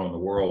volcano in the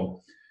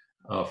world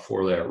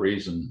for that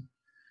reason.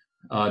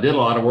 Did a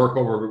lot of work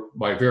over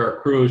by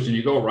Veracruz, and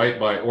you go right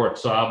by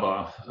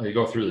Orizaba. You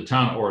go through the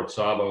town of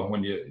Orizaba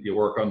when you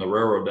work on the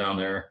railroad down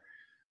there.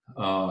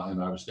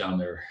 And I was down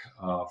there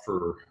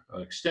for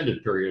an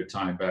extended period of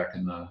time back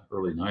in the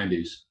early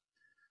 90s.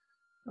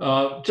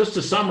 Just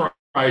to summarize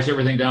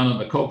everything down on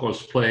the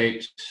Cocos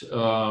Plate,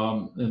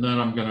 and then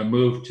I'm going to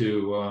move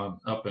to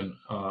up in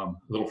a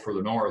little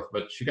further north.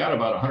 But you got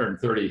about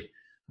 130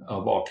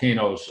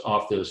 volcanoes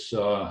off this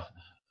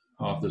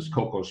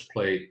Cocos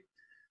Plate,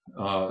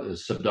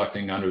 is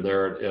subducting under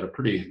there at a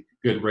pretty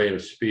good rate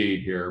of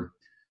speed here.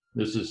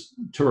 This is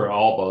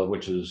Turrialba,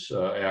 which is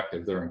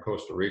active there in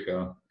Costa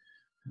Rica.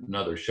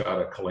 Another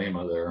shot of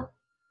Calima there.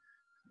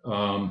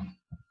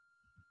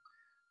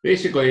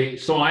 Basically,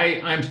 so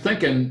I'm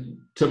thinking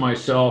to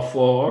myself,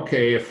 well,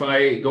 okay, if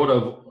I go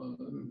to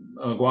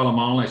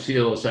Guatemala, I see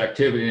all this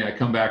activity, and I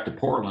come back to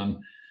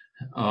Portland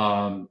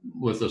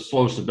with a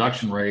slow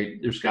subduction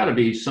rate, there's got to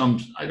be some.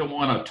 I don't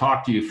want to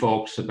talk to you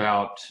folks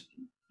about,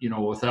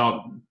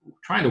 without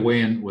trying to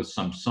weigh in with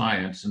some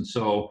science. And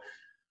so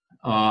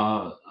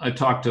I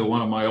talked to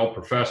one of my old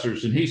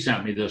professors, and he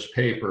sent me this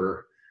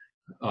paper,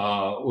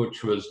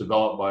 which was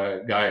developed by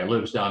a guy who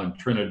lives down in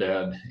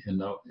Trinidad in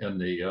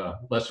the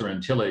Lesser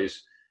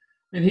Antilles.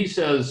 And he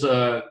says,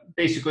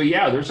 basically,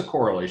 yeah, there's a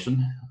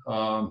correlation.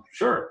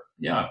 Sure,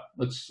 yeah,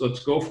 let's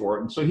go for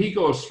it. And so he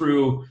goes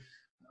through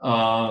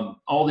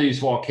all these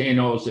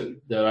volcanoes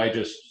that I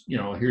just,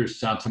 here's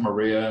Santa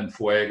Maria and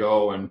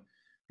Fuego, and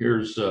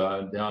here's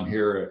down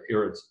here,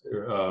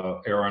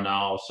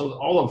 Arenal. So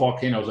all the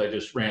volcanoes I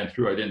just ran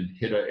through, I didn't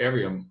hit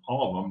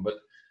all of them, but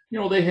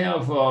they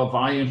have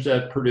volumes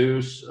that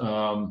produce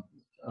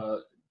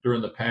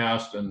during the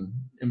past, and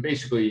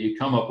basically you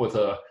come up with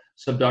a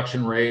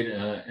subduction rate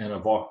and a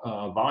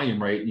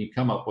volume rate, and you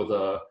come up with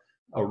a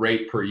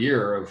rate per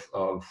year of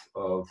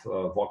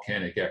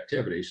volcanic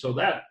activity. So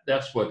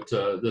that's what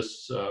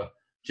this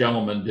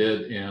gentleman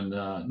did in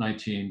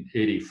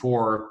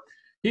 1984.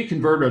 He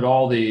converted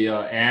all the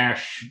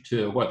ash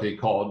to what they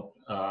called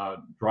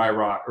dry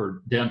rock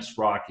or dense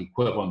rock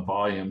equivalent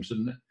volumes,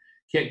 and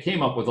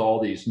came up with all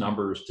these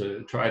numbers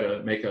to try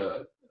to make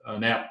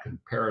an apt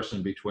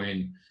comparison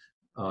between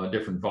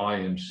different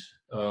volumes.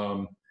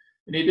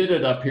 And he did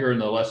it up here in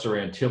the Lesser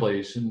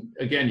Antilles. And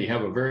again, you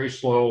have a very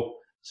slow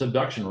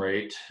subduction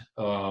rate.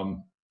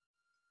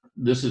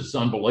 This is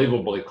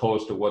unbelievably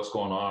close to what's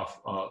going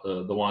off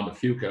the Juan de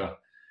Fuca.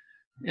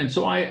 And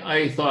so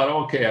I thought,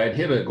 okay, I'd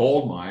hit a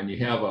gold mine. You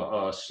have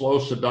a slow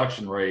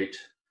subduction rate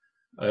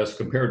as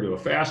compared to a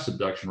fast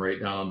subduction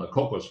rate down on the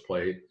Cocos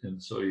Plate.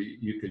 And so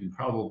you can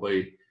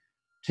probably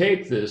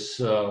take this,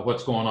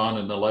 what's going on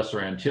in the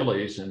Lesser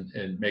Antilles,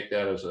 and make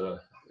that as a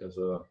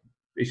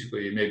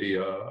basically maybe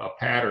a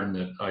pattern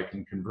that I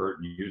can convert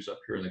and use up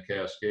here in the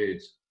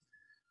Cascades.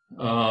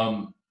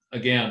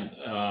 Again,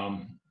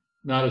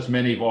 not as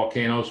many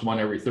volcanoes, one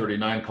every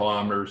 39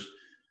 kilometers.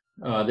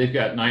 They've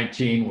got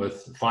 19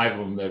 with 5 of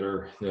them that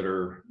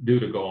are due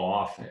to go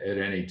off at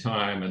any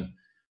time. And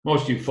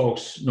most of you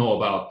folks know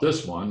about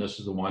this one. This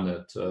is the one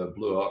that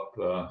blew up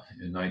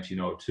in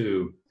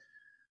 1902,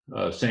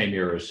 same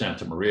year as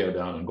Santa Maria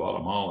down in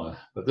Guatemala.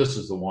 But this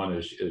is the one,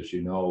 as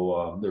you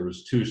know, there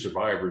was 2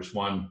 survivors.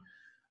 One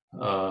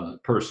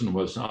person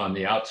was on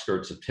the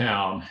outskirts of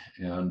town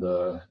and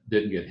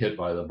didn't get hit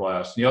by the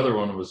blast. The other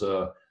one was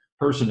a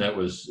person that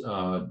was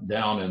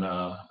down in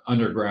an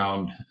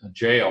underground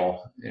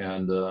jail,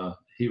 and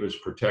he was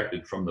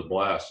protected from the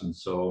blast. And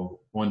so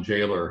one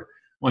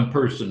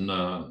person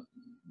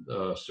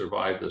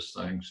survived this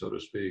thing, so to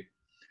speak.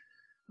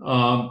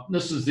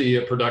 This is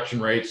the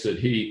production rates that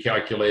he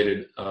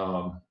calculated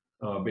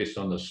based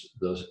on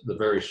the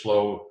very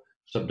slow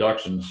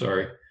subduction,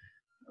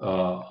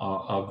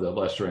 of the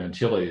Lesser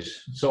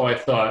Antilles. So I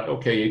thought,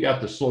 okay, you got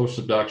the slow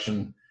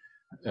subduction.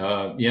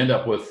 You end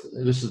up with,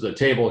 this is the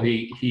table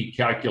he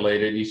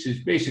calculated. He says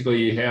basically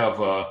you have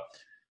a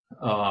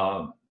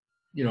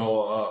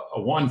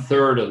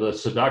 1/3 of the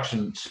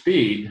subduction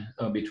speed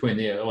between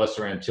the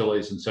Lesser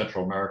Antilles and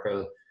Central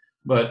America.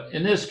 But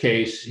in this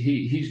case,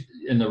 he's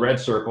in the red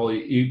circle.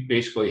 You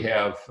basically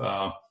have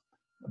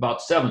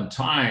about 7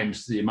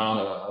 times the amount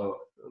of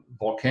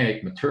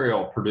volcanic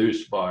material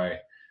produced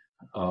by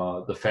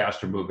the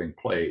faster moving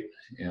plate.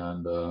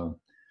 And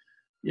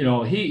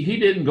he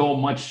didn't go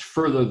much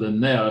further than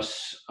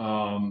this.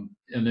 And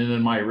then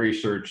in my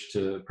research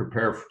to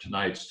prepare for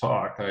tonight's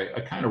talk,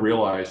 I kind of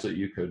realized that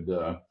you could,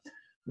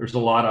 there's a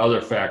lot of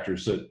other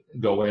factors that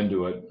go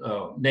into it,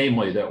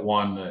 namely that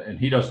one, and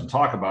he doesn't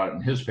talk about it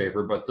in his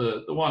paper, but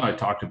the one I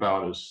talked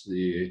about is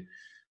the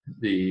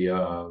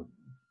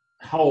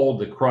how old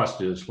the crust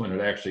is when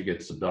it actually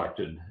gets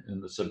subducted,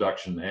 and the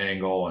subduction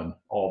angle and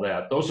all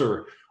that. Those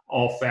are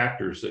all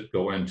factors that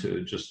go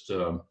into just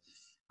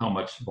how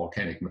much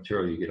volcanic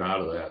material you get out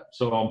of that.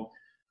 So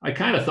I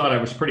kind of thought I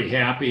was pretty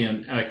happy,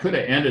 and I could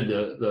have ended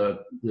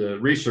the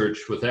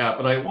research with that,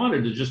 but I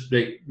wanted to just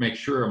make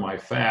sure of my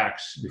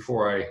facts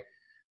before I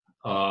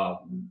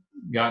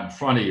got in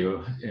front of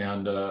you.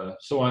 And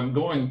so I'm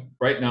going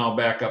right now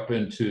back up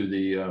into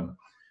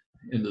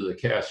the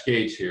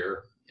Cascades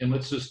here, and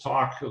let's just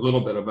talk a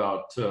little bit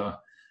about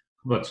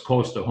what's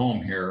close to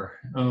home here.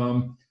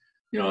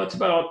 You know, it's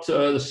about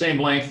the same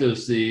length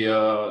as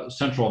the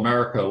Central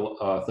America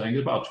thing.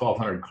 It's about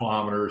 1,200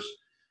 kilometers.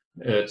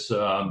 It's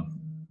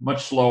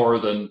much slower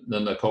than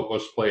the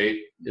Cocos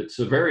Plate. It's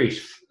a very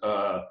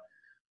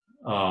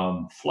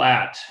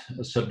flat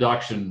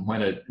subduction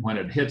when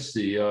it hits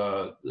the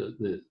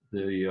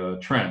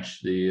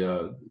trench,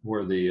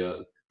 where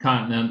the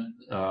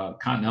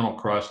continental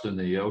crust and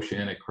the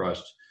oceanic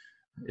crust.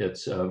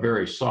 It's a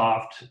very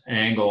soft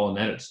angle, and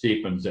then it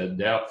steepens at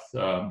depth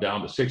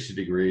down to 60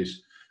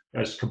 degrees,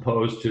 as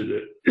opposed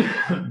to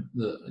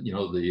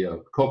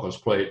the Cocos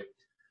Plate.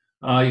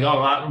 You got a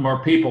lot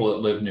more people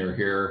that live near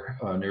here,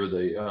 near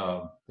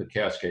the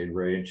Cascade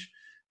Range.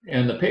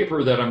 And the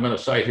paper that I'm going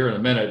to cite here in a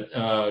minute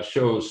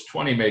shows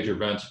 20 major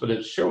vents, but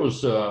it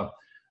shows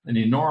an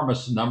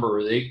enormous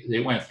number.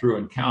 They went through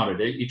and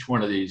counted each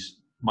one of these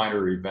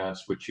minor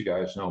events, which you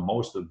guys know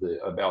most of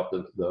about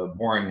the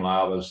boring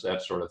lavas,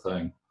 that sort of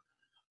thing.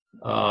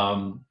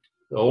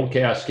 The old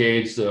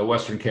Cascades, the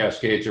Western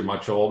Cascades, are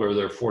much older.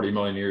 They're 40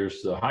 million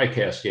years. The high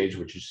Cascades,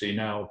 which you see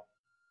now,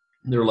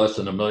 they're less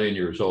than 1 million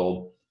years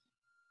old.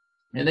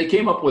 And they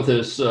came up with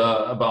this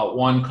about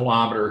 1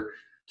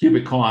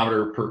 cubic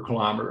kilometer per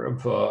kilometer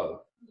of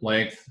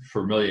length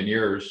for 1 million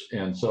years.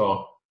 And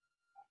so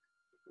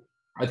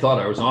I thought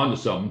I was onto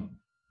something.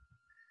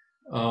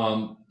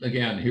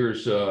 Again,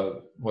 here's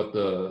what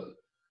the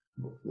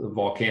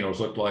volcanoes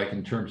look like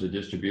in terms of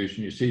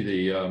distribution. You see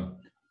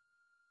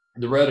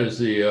the red is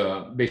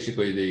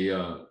basically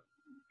the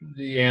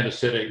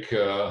andesitic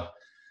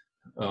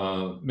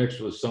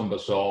mixed with some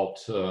basalt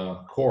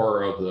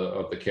core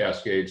of the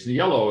Cascades. The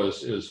yellow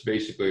is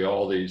basically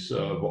all these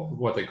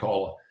what they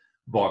call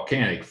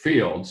volcanic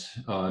fields.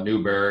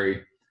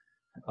 Newberry,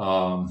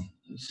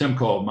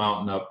 Simcoe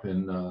Mountain up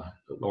in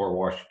lower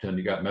Washington.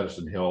 You got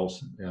Medicine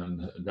Hills,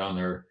 and down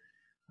there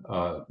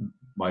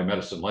by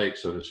Medicine Lake,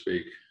 so to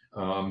speak.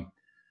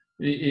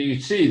 You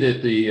see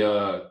that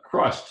the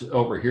crust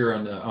over here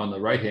on the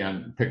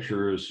right-hand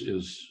picture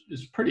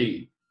is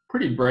pretty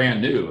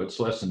brand new. It's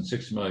less than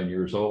 6 million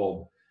years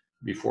old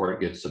before it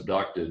gets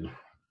subducted.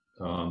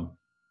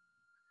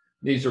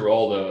 These are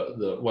all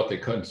the what they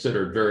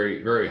considered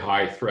very, very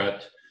high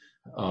threat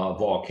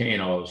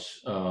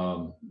volcanoes,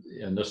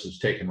 and this is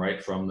taken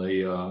right from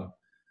the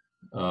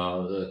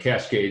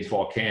Cascades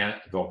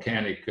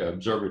Volcanic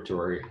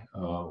Observatory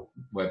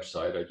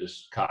website. I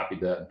just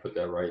copied that and put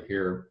that right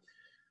here.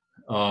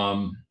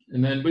 And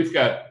then we've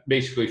got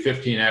basically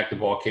 15 active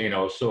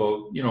volcanoes.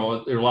 So, you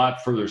know, they're a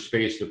lot further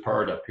spaced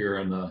apart up here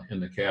in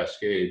the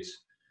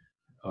Cascades.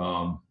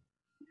 And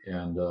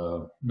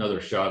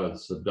another shot of the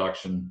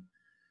subduction.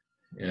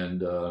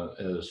 And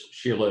as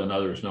Sheila and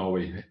others know,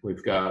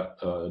 we've got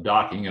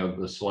docking of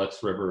the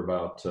Siletz River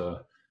about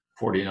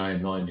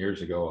 49 million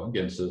years ago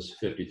against us,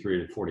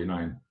 53 to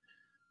 49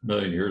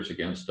 million years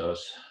against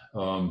us.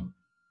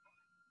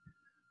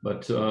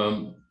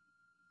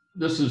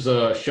 This is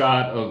a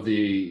shot of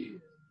the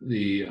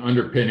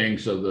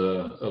underpinnings of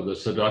the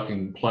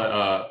subducting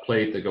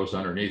plate that goes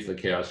underneath the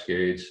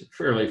Cascades.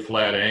 Fairly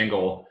flat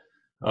angle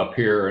up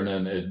here, and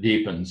then it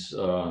deepens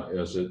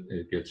as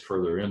it gets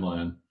further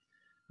inland.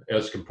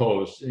 As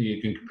composed,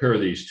 you can compare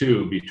these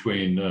two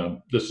between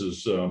this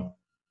is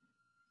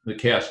the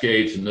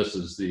Cascades, and this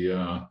is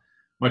the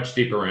much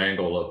steeper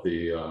angle of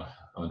the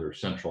under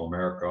Central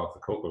America off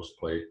the Cocos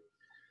Plate.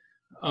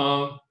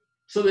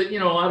 So that, you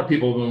know, a lot of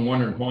people have been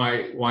wondering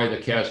why the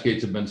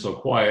Cascades have been so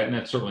quiet, and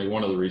that's certainly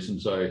one of the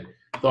reasons I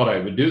thought I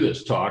would do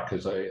this talk,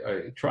 because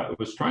I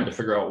was trying to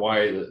figure out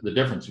why the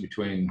difference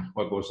between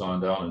what goes on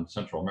down in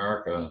Central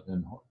America,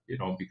 and, you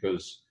know,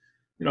 because,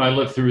 you know, I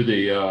lived through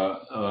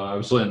I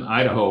was in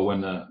Idaho when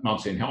the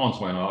Mount St.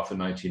 Helens went off in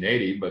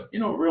 1980, but, you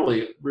know,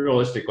 really,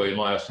 realistically, in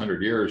the last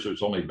 100 years,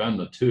 there's only been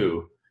the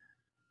two.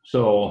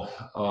 So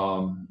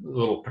the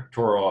little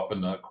pictorial up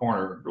in the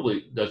corner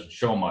really doesn't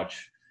show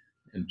much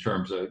in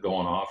terms of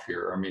going off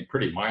here. I mean,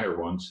 pretty minor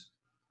ones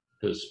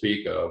to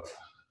speak of.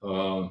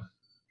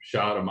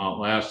 Shot of Mount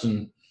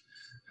Lassen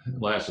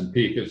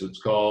Peak, as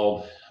it's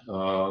called.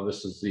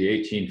 This is the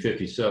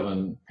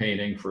 1857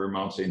 painting for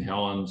Mount St.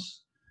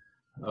 Helens.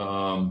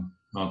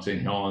 Mount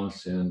St.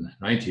 Helens in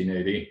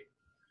 1980.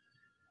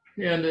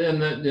 And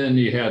then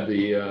you had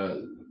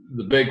the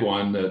big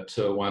one that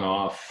went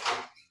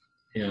off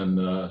in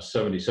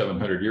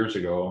 7,700 years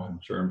ago in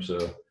terms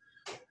of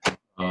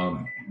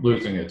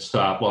losing its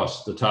top,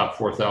 lost the top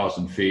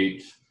 4,000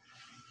 feet.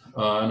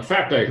 In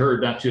fact, I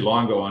heard not too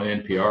long ago on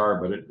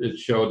NPR, but it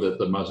showed that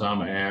the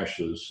Mazama ash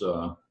is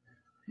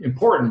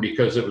important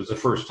because it was the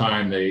first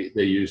time they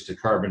used to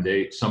carbon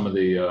date some of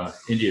the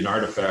Indian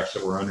artifacts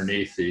that were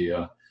underneath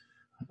the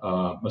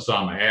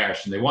Mazama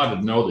ash, and they wanted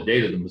to know the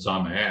date of the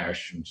Mazama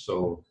ash, and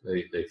so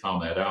they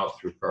found that out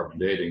through carbon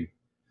dating.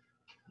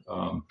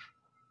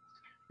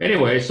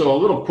 Anyway, so a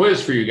little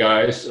quiz for you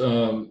guys.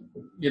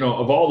 You know,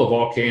 of all the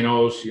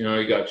volcanoes, you know,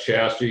 you got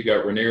Shasta, you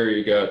got Rainier,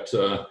 you got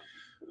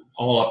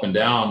all up and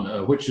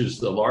down, which is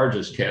the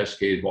largest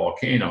Cascade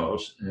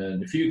volcanoes.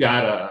 And if you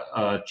got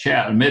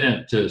a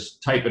minute to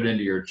type it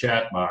into your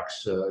chat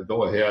box,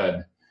 go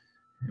ahead,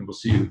 and we'll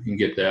see who can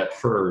get that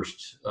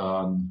first.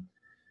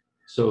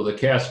 So the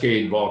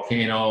Cascade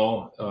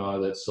volcano,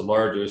 that's the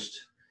largest.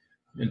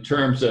 In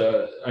terms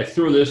of, I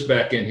threw this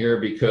back in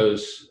here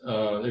because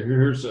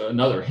here's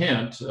another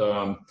hint.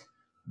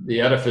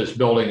 The edifice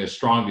building is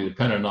strongly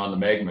dependent on the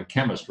magma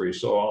chemistry.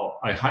 So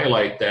I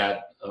highlight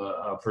that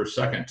for a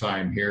second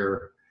time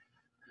here.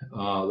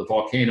 The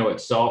volcano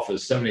itself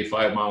is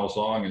 75 miles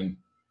long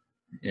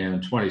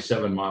and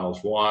 27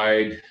 miles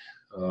wide.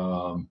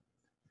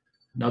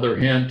 Another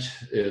hint,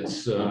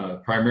 it's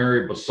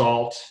primary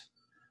basalt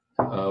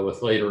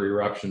with later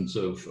eruptions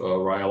of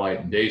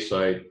rhyolite and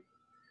dacite.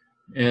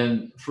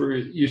 And for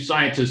you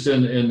scientists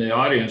in the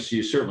audience,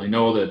 you certainly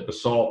know that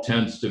basalt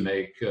tends to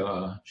make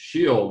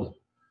shield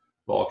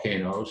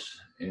volcanoes.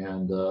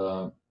 And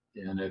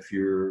if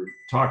you're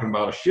talking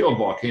about a shield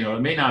volcano,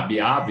 it may not be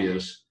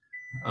obvious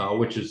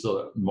which is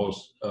the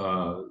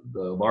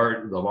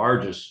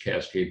largest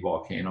Cascade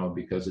volcano,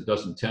 because it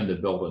doesn't tend to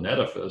build an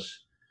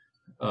edifice.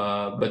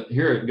 But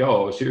here it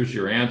goes. Here's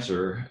your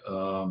answer.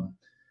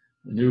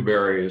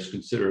 Newberry is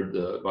considered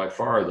by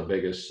far the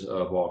biggest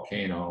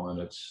volcano, and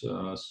it's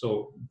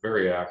still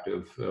very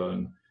active.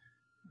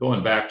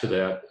 Going back to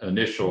that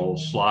initial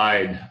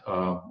slide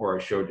where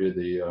I showed you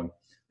the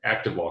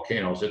active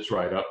volcanoes, it's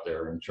right up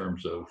there in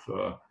terms of,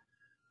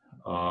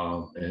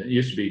 it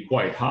used to be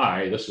quite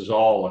high. This is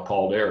all a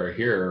caldera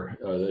here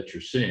that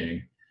you're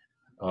seeing.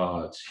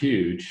 It's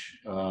huge.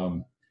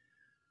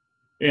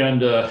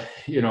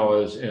 You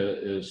know,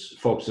 as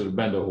folks that have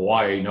been to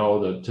Hawaii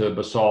know, that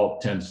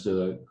basalt tends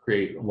to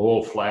create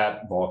low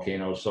flat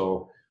volcanoes.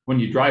 So when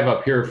you drive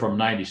up here from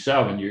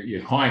 97,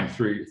 you climb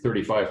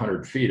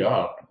 3,500 feet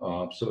up.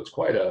 So it's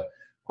quite a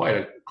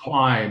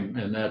climb,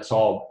 and that's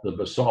all the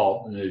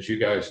basalt. And as you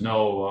guys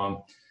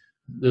know,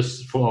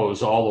 this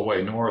flows all the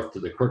way north to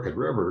the Crooked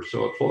River.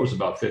 So it flows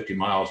about 50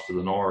 miles to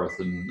the north,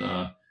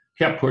 and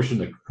kept pushing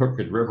the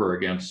Crooked River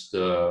against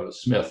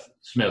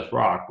Smith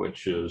Rock,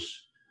 which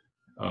is,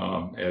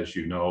 as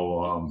you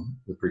know,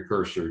 the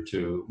precursor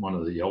to one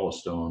of the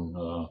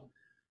Yellowstone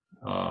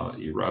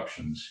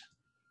eruptions.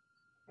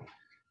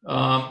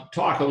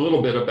 Talk a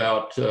little bit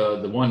about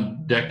the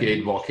 1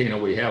 decade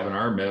volcano we have in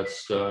our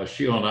midst.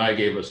 Sheila and I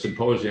gave a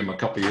symposium a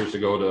couple years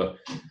ago to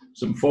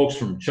some folks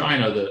from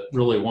China that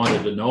really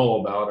wanted to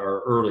know about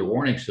our early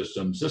warning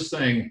systems. This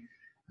thing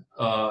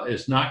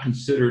is not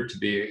considered to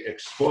be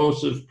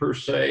explosive per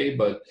se,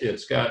 but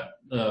it's got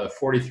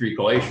 43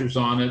 glaciers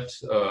on it.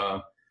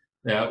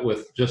 That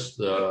with just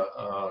the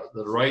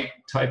right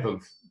type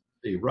of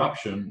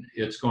eruption,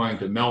 it's going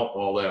to melt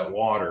all that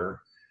water.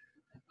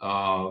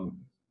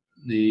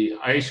 The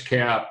ice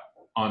cap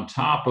on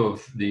top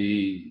of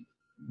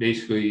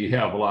basically you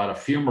have a lot of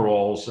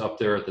fumaroles up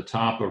there at the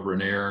top of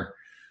Rainier,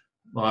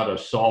 a lot of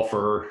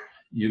sulfur.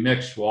 You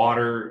mix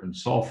water and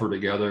sulfur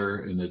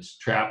together, and it's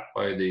trapped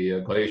by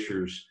the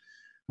glaciers.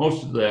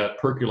 Most of that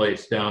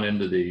percolates down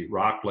into the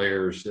rock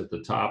layers at the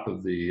top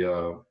of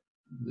the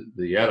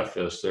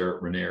edifice there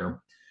at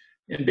Rainier.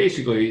 And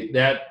basically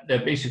that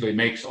basically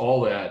makes all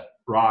that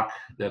rock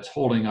that's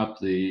holding up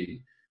the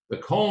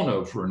cone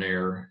of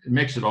Rainier, it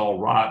makes it all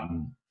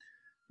rotten.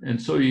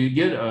 And so you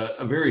get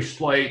a very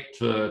slight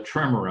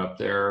tremor up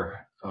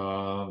there,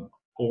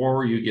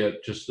 or you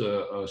get just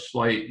a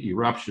slight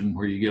eruption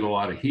where you get a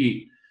lot of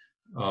heat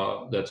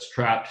that's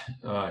trapped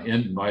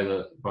in by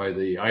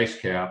the ice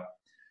cap.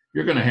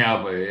 You're going to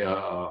have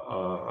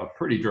a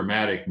pretty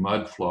dramatic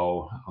mud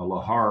flow, a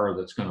lahar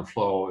that's going to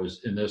flow,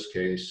 is in this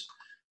case,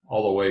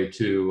 all the way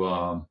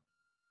to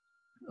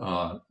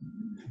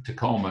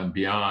Tacoma and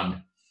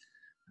beyond.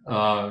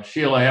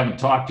 Sheila, I haven't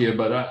talked to you,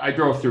 but I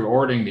drove through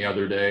Ording the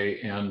other day,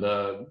 and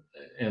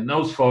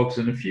those folks,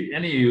 and if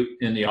any of you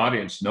in the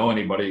audience know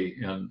anybody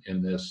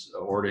in this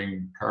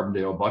Ording,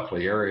 Carbondale,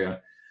 Buckley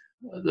area,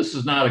 this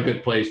is not a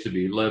good place to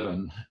be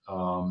living.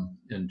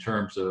 In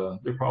terms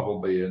of, they're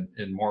probably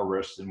in more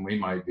risk than we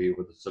might be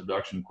with a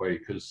subduction quake,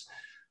 because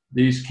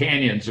these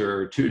canyons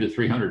are 200 to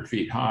 300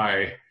 feet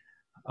high.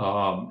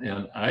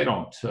 And I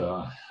don't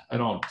know,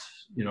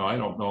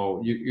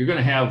 you're going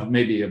to have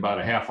maybe about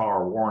a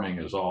half-hour warning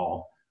is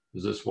all,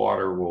 because this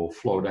water will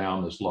flow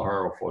down, this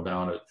lahar will flow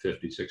down at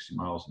 50, 60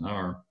 miles an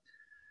hour.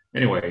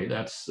 Anyway,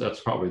 that's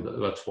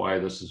why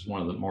this is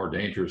one of the more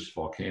dangerous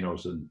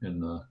volcanoes in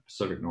the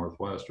Pacific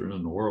Northwest or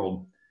in the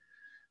world.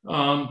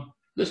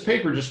 This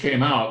paper just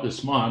came out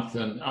this month,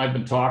 and I've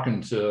been talking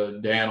to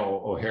Dan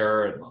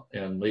O'Hare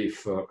and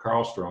Leif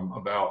Karlstrom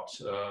about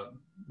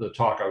the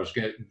talk I was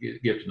going to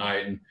give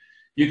tonight. And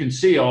you can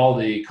see all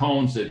the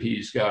cones that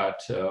he's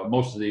got.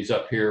 Most of these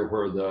up here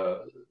where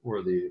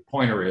the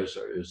pointer is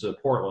the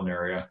Portland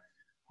area.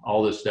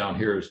 all this down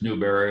here is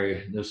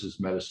Newberry. This is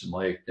Medicine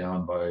Lake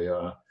down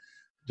by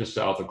just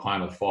south of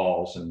Klamath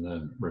Falls, and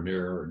then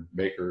Rainier and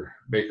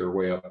Baker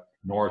way up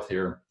north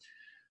here.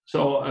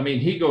 So, I mean,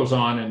 he goes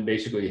on and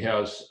basically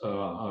has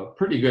a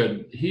pretty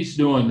good, he's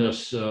doing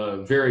this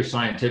very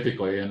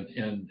scientifically.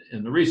 And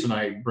the reason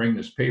I bring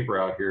this paper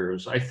out here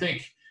is I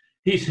think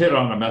he's hit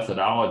on a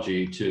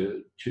methodology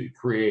to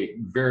create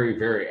very,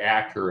 very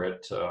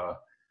accurate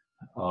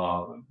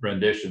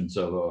renditions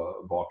of a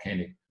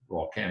volcanic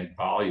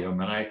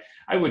volume. And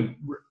I would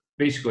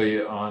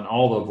basically, on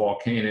all the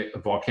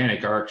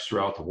volcanic arcs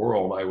throughout the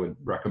world, I would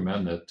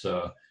recommend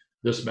that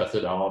this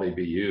methodology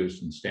be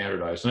used and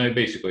standardized. And I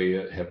basically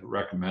have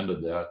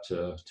recommended that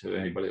to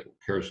anybody that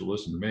cares to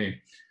listen to me.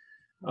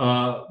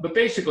 But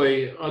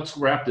basically, let's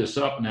wrap this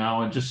up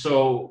now. And just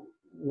so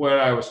what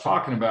I was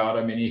talking about,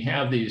 I mean, you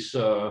have these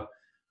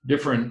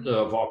different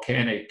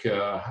volcanic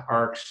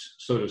arcs,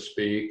 so to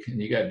speak,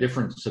 and you got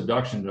different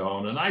subduction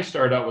zone. And I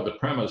started out with the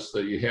premise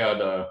that you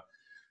had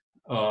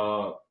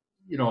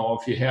you know,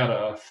 if you had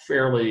a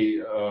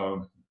fairly,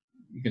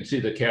 you can see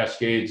the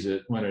Cascades,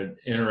 that when it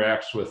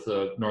interacts with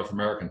the North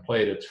American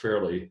plate, it's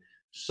fairly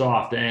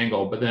soft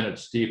angle, but then it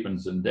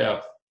steepens in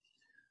depth.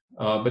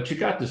 But you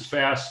got this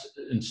fast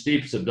and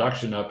steep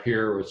subduction up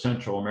here with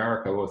Central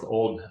America with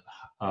old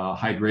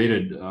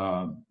hydrated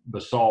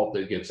basalt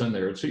that gets in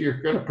there. And so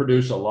you're going to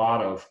produce a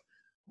lot of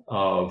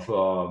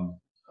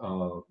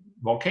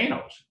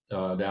volcanoes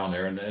down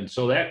there. And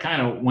so that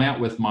kind of went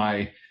with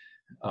my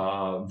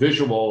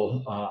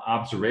visual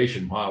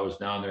observation while I was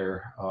down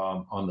there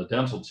on the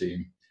dental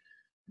team.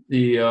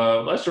 The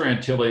Lesser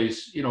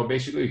Antilles, you know,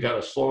 basically you got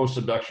a slow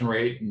subduction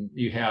rate, and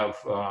you have,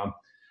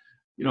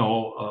 you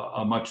know,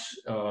 a much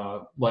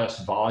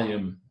less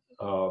volume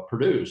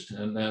produced.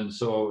 And then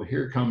so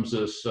here comes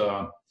this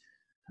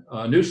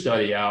new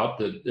study out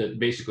that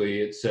basically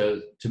it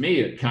says, to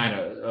me, it kind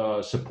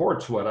of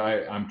supports what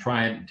I'm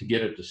trying to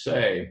get it to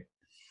say.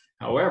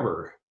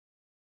 However,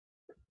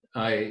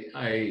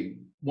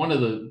 one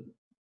of the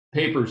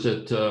papers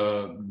that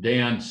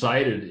Dan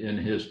cited in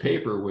his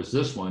paper was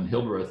this one,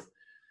 Hildreth,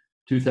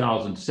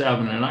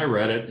 2007, and I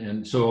read it.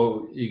 And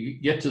so you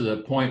get to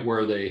the point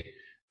where they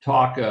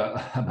talk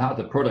about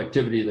the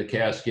productivity of the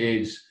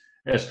Cascades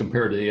as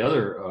compared to the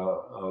other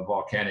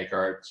volcanic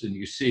arcs, and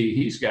you see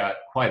he's got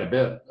quite a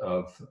bit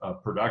of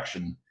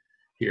production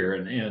here.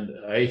 And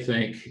I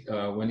think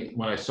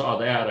when I saw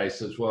that, I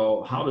says,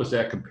 well, how does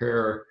that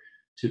compare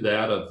to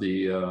that of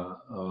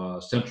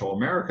the Central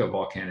America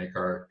volcanic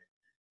arc?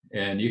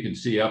 And you can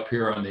see up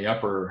here on the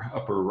upper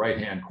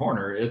right-hand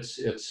corner,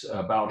 it's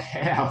about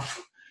half.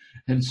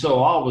 And so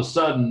all of a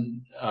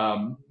sudden,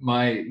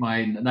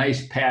 my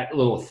nice pat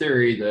little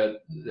theory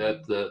that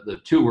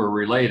the two were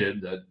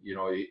related, that, you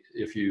know,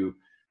 if you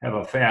have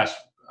a fast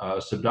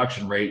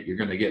subduction rate, you're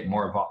going to get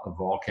more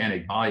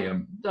volcanic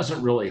volume,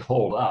 doesn't really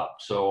hold up.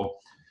 So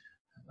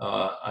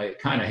I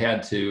kind of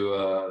had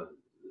to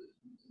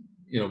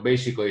you know,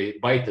 basically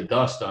bite the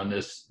dust on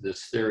this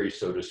theory,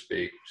 so to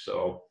speak.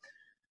 So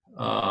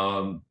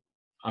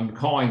I'm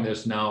calling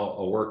this now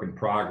a work in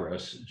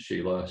progress,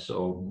 Sheila.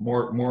 So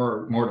more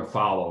to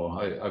follow.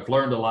 I've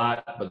learned a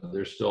lot, but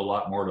there's still a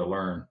lot more to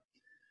learn.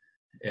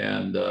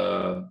 And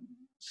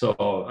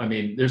so, I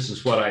mean, this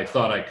is what I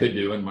thought I could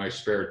do in my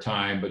spare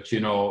time, but, you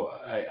know,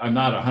 I'm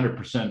not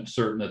 100%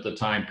 certain that the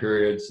time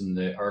periods and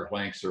the arc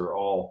lengths are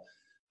all,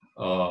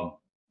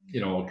 you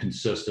know,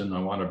 consistent. I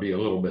want to be a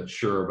little bit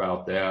sure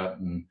about that.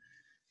 And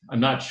I'm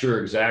not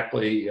sure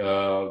exactly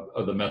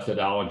of the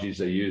methodologies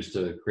they use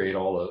to create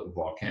all the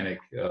volcanic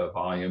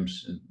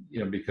volumes, and,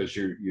 you know, because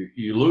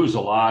you lose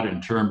a lot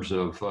in terms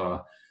of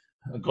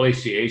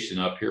glaciation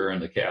up here in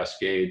the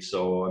Cascades.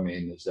 So, I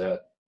mean,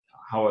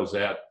 how is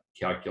that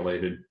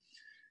calculated?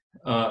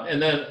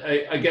 And then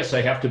I guess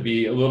I have to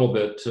be a little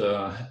bit,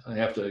 I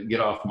have to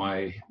get off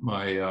my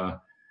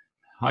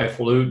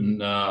highfalutin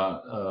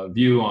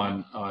view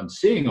on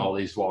seeing all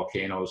these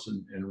volcanoes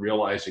and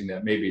realizing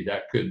that maybe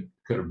that could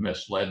have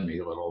misled me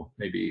a little.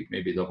 Maybe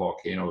the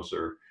volcanoes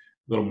are a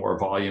little more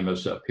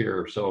voluminous up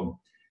here. So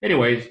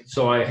anyway,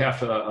 so I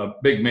have a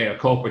big mea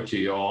culpa to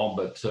you all,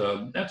 but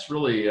that's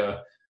really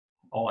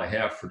all I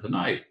have for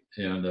tonight.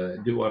 And I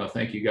do want to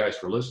thank you guys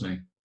for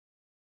listening.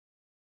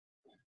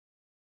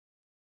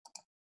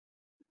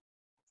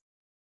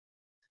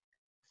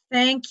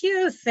 Thank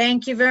you.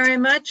 Thank you very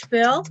much,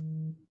 Bill.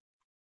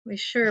 We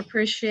sure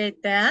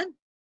appreciate that.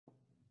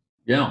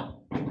 Yeah.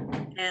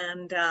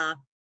 And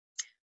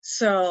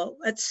so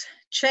let's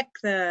check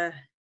the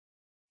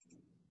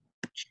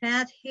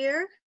chat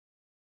here.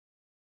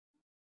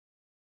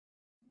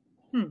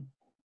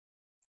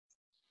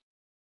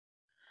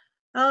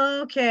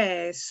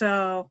 Okay,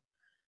 so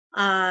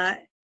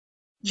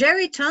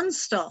Jerry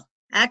Tunstall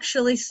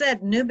actually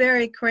said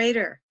Newberry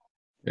Crater.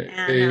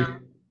 And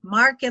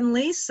Mark and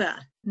Lisa,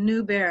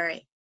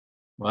 Newberry.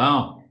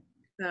 Wow.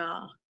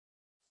 So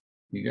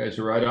you guys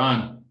are right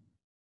on.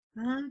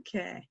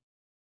 Okay.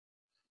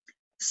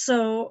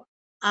 So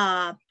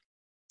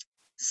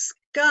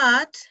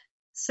Scott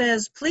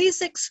says,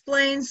 please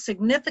explain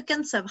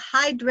significance of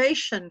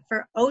hydration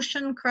for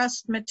ocean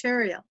crust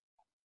material.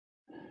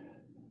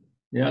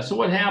 Yeah, so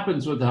what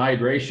happens with the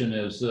hydration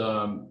is,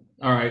 all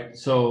right,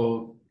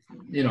 so,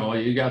 you know,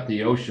 you got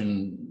the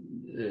ocean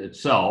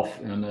itself,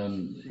 and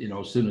then, you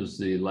know, as soon as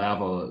the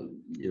lava,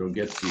 you know,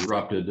 gets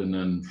erupted and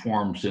then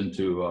forms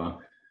into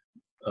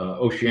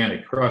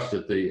oceanic crust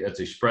at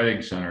the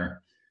spreading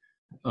center,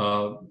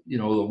 you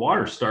know, the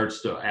water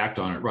starts to act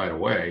on it right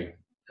away.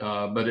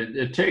 But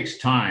it takes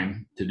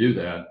time to do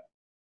that.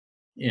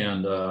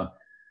 And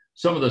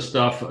some of the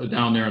stuff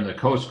down there in the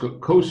Cocos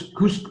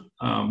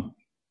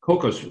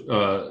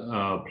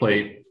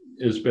plate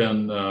has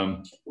been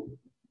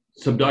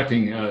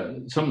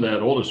subducting some of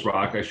that oldest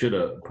rock. I should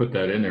have put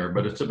that in there,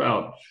 but it's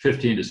about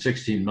 15 to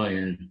 16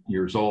 million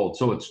years old.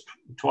 So it's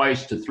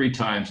twice to 3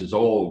 times as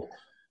old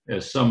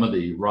as some of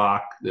the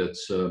rock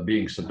that's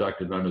being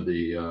subducted under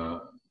the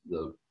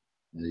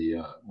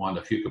Juan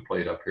de Fuca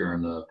plate up here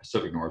in the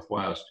Pacific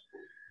Northwest.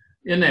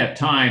 In that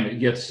time, it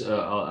gets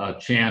a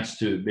chance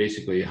to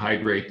basically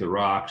hydrate the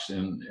rocks.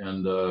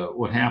 And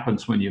what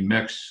happens when you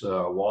mix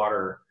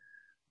water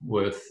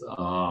with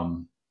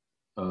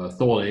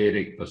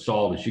tholeiitic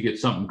basalt is you get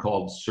something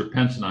called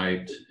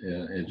serpentinite.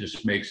 It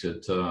just makes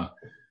it, you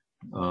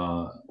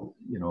know,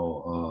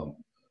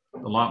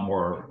 a lot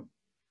more,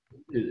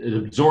 it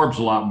absorbs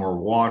a lot more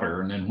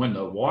water. And then when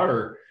the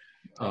water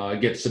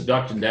gets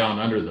subducted down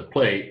under the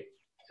plate,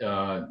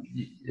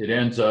 it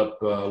ends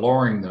up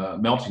lowering the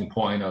melting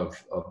point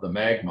of the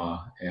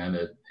magma, and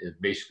it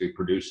basically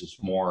produces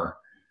more,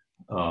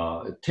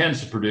 it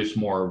tends to produce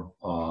more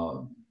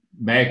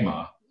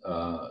magma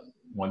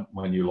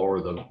when you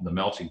lower the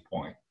melting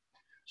point.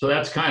 So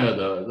that's kind of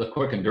the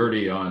quick and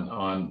dirty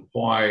on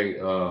why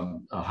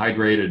a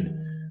hydrated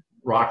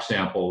rock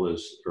sample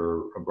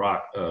or a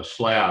rock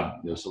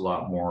slab is a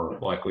lot more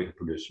likely to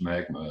produce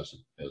magma as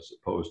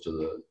opposed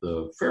to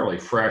the fairly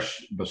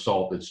fresh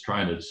basalt that's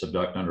trying to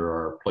subduct under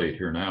our plate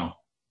here now.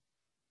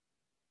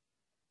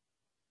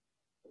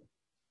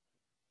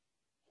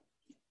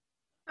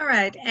 All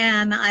right,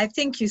 and I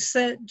think you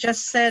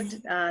just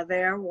said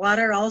there,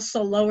 water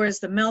also lowers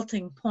the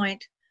melting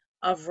point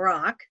of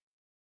rock.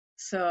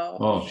 So.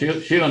 Oh,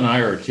 Sheila and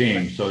I are a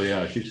team, so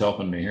yeah, she's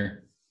helping me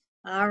here.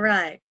 All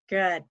right,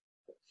 good.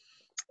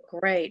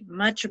 Great,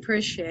 much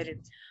appreciated.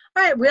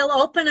 All right, we'll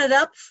open it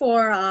up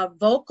for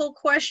vocal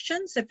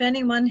questions. If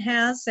anyone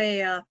has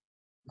a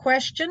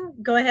question,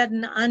 go ahead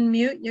and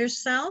unmute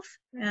yourself.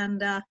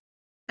 And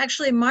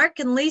actually, Mark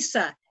and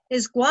Lisa,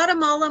 is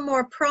Guatemala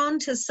more prone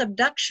to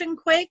subduction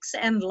quakes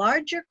and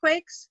larger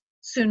quakes,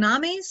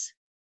 tsunamis?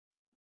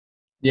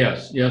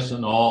 Yes,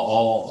 and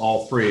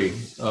all 3.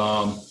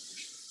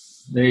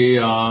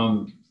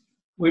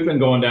 We've been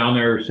going down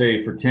there,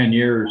 say, for 10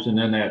 years, and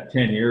in that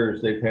 10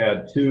 years, they've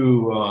had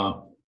 2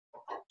 or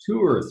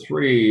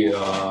 3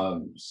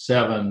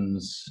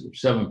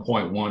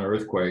 7.1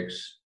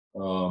 earthquakes.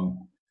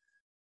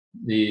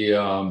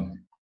 The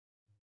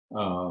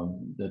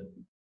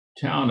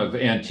town of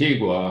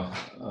Antigua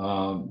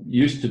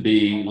used to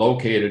be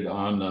located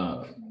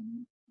on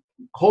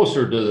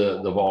closer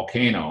to the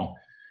volcano,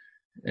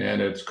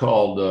 and it's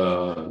called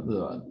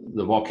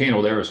the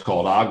volcano there is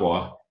called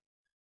Agua.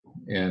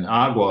 And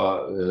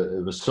Agua,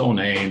 it was so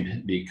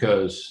named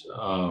because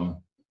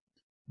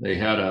they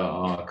had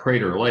a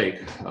crater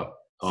lake up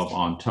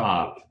on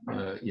top,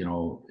 you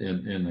know,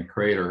 in the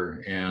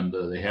crater, and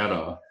they had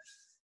a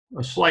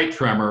slight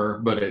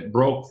tremor, but it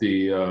broke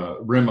the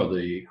rim of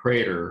the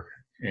crater,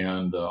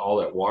 and all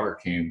that water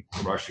came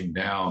rushing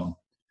down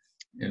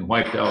and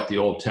wiped out the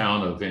old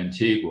town of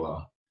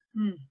Antigua.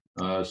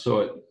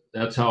 So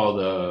that's how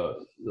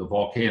the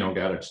volcano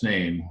got its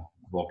name,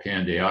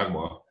 Volcán de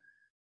Agua.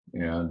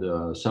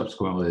 And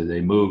subsequently,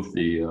 they moved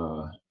the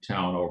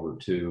town over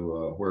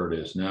to where it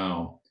is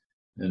now.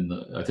 And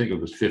I think it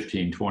was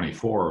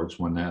 1524 is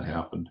when that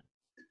happened.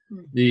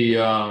 The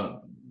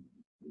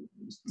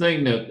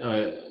thing that,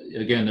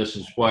 again, this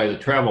is why the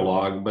travel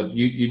log, but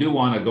you do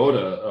want to go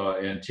to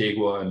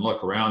Antigua and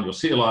look around. You'll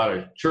see a lot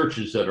of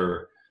churches that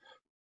are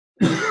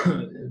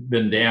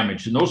been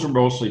damaged. And those were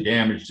mostly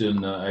damaged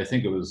in, I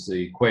think it was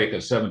the quake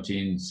of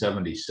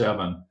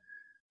 1777.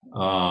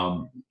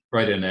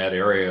 Right in that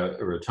area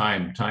or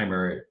time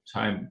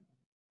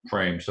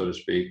frame, so to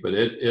speak, but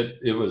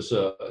it was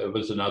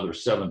another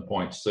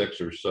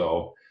 7.6 or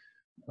so.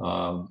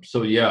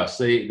 So yes,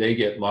 they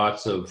get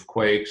lots of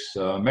quakes.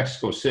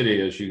 Mexico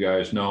City, as you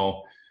guys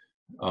know,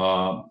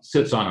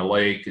 sits on a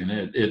lake, and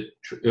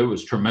it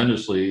was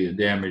tremendously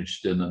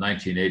damaged in the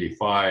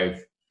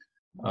 1985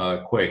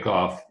 quake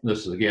off.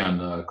 This is again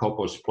the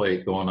Cocos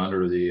plate going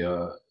under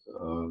the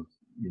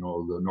you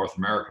know, the North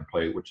American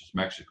plate, which is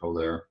Mexico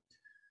there.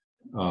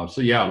 So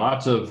yeah,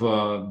 lots of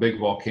big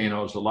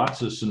volcanoes,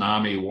 lots of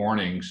tsunami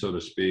warnings, so to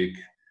speak,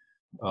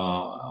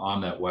 on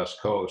that west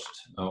coast.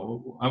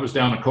 I was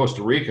down in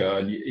Costa Rica,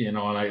 and you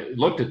know, and I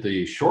looked at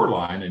the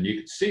shoreline, and you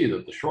could see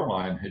that the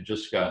shoreline had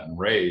just gotten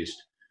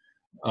raised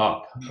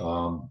up,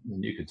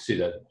 and you could see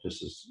that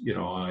just as, you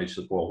know. And I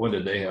said, well, when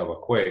did they have a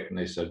quake? And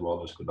they said,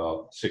 well, just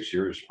about 6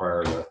 years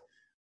prior to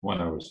when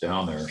I was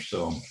down there.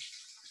 So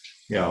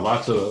yeah,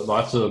 lots of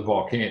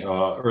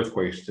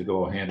earthquakes to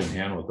go hand in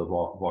hand with the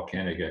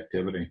volcanic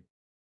activity.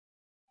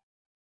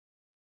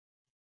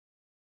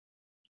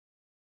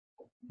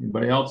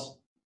 Anybody else?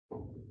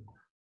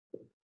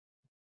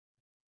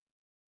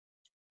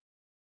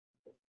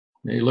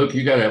 Hey, Luke,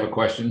 you got to have a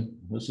question.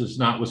 This is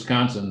not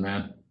Wisconsin,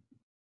 man.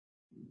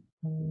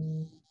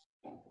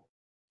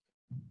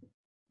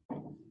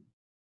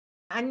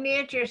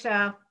 Unmute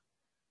yourself.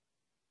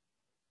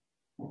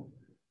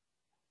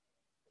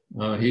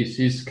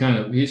 He's kind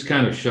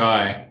of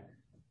shy.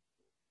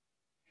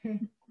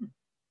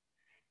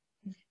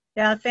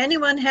 Yeah, if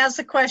anyone has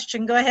a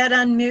question, go ahead,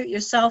 unmute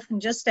yourself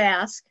and just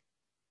ask.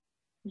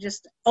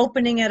 Just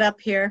opening it up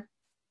here.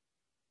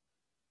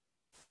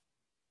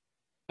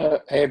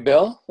 Hey,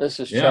 Bill, this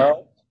is Yeah.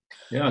 Charles.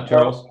 Yeah,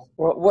 Charles.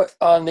 What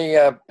on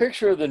the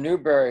picture of the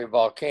Newberry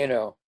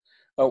volcano?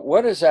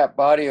 What is that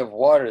body of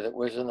water that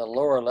was in the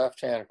lower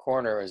left-hand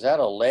corner? Is that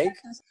a lake?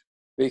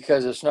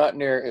 Because it's not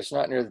near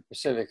the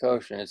Pacific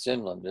Ocean. It's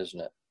inland,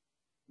 isn't it?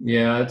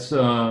 Yeah, it's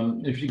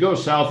if you go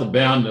south of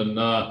Bend and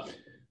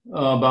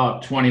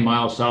about 20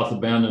 miles south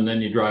of Bend, and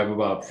then you drive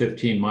about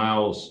 15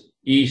 miles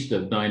east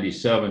of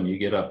 97, you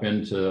get up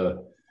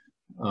into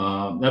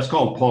that's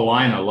called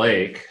Paulina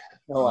Lake.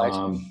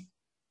 Oh,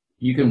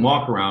 you can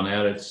walk around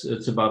that.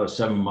 It's about a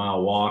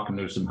 7-mile walk, and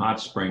there's some hot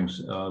springs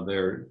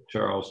there,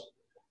 Charles.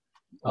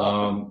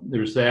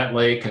 There's that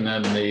lake, and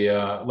then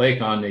the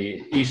lake on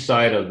the east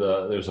side of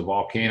there's a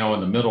volcano in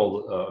the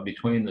middle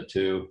between the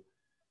two,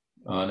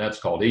 and that's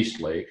called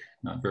East Lake.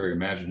 Not very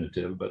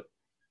imaginative, but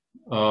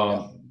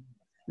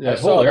that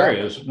whole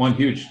area is one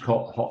huge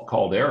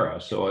caldera,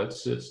 so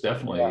it's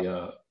definitely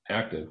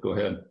active. Go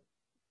ahead.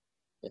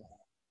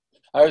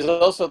 I was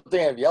also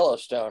thinking of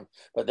Yellowstone,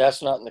 but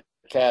that's not in the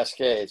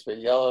Cascades. But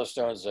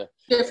Yellowstone's a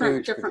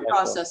different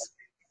process.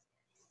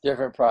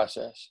 Different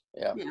process.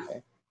 Yeah. Yeah.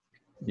 Okay.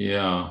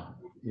 Yeah,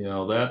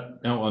 that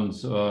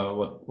one's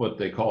what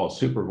they call a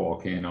super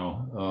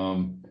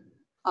volcano.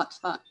 Hot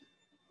spot.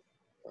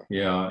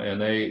 Yeah,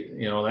 and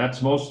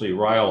that's mostly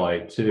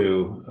rhyolite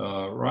too.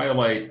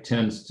 Rhyolite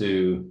tends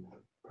to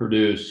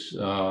produce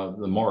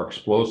the more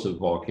explosive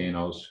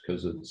volcanoes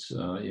because it's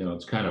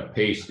it's kind of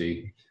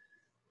pasty.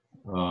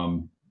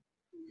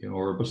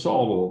 Or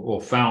basalt will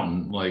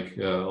fountain like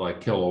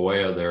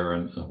Kilauea there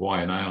in the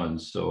Hawaiian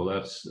Islands. So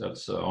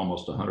that's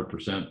almost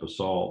 100%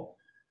 basalt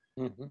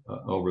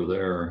over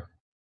there.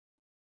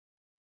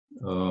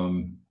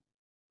 And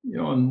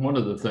one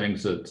of the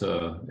things that,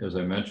 as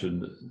I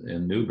mentioned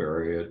in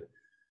Newberry,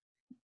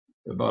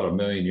 about 1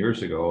 million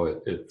years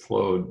ago, it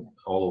flowed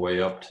all the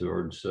way up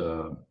towards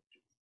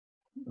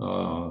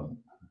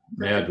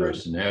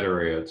Madras and that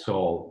area. It's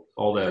all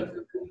that.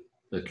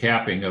 The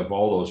capping of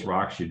all those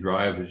rocks you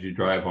drive as you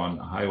drive on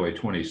Highway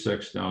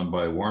 26 down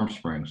by Warm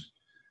Springs.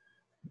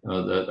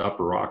 That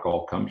upper rock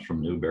all comes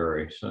from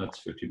Newberry, so that's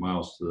 50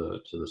 miles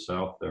to the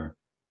south there.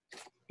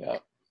 Yeah.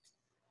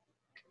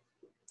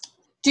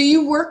 Do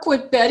you work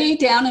with Betty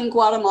down in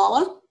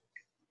Guatemala?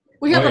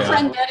 We have Oh, a yeah.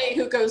 friend, Betty,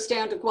 who goes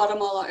down to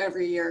Guatemala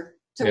every year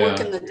to work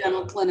Yeah. in the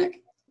dental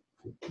clinic.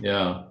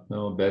 Yeah,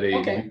 no, Betty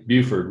Okay.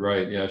 Buford,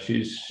 right? Yeah,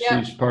 she's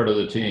part of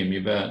the team.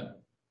 You bet.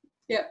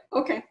 Yeah.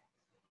 Okay.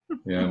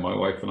 Yeah, my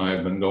wife and I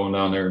have been going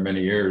down there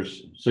many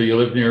years. So you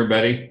live near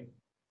Betty?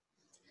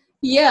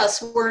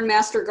 Yes, we're in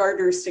Master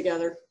Gardeners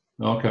together.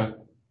 Okay.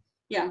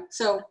 Yeah.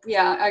 So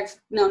yeah, I've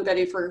known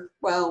Betty for,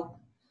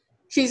 well,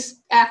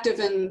 she's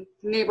active in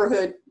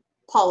neighborhood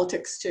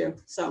politics too.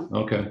 So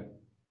Okay.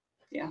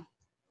 yeah.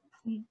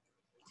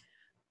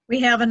 We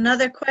have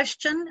another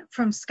question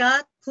from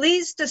Scott.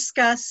 Please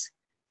discuss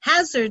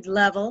hazard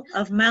level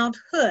of Mount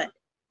Hood,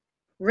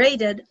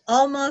 rated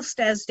almost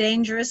as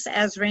dangerous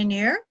as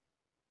Rainier.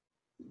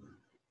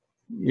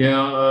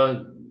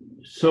 Yeah.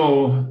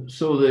 So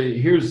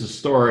here's the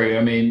story.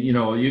 I mean,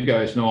 you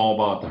guys know all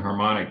about the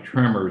harmonic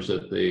tremors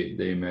that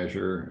they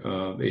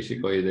measure.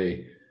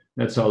 Basically,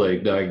 that's how they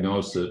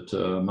diagnosed that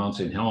Mount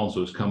St. Helens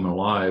was coming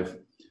alive.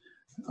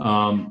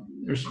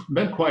 There's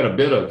been quite a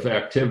bit of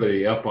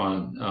activity up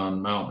on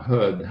Mount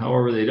Hood.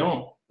 However, they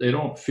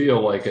don't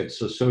feel like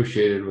it's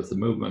associated with the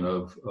movement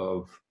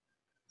of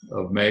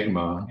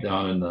magma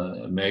down in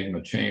the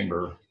magma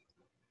chamber.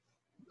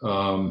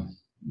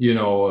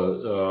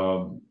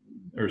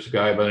 There's a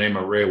guy by the name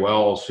of Ray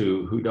Wells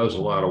who does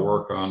a lot of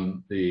work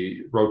on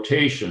the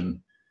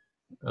rotation.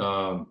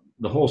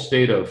 The whole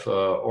state of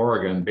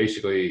Oregon,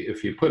 basically,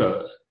 if you put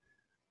a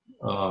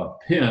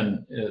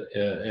pin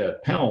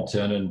at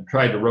Pendleton and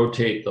tried to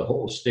rotate the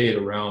whole state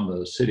around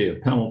the city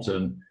of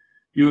Pendleton,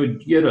 you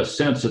would get a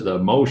sense of the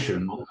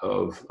motion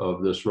of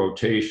this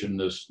rotation,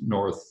 this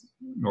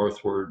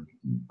northward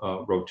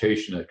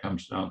rotation that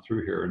comes down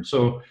through here. And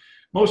so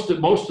most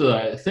of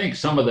that, I think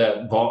some of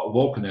that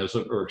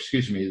volcanism, or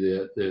excuse me,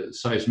 the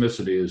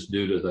seismicity is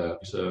due to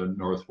that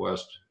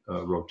northwest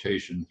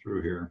rotation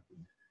through here.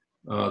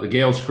 The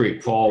Gales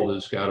Creek Fault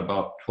has got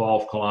about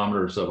 12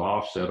 kilometers of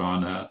offset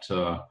on that.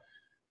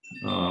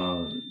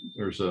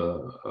 There's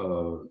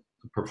a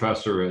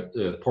professor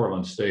at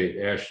Portland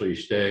State, Ashley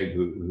Stagg,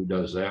 who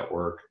does that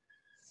work.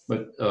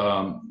 But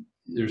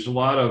there's a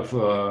lot of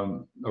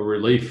a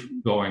relief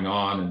going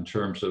on in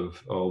terms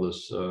of all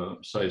this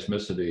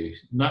seismicity.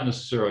 Not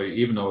necessarily,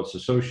 even though it's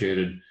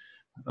associated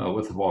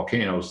with the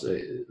volcanoes,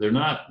 they're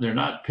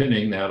not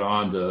pinning that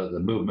on to the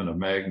movement of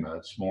magma.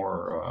 It's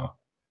more,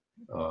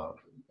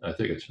 I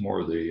think it's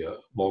more the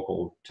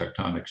local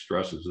tectonic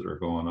stresses that are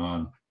going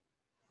on.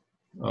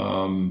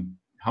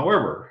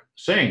 However,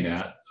 saying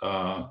that,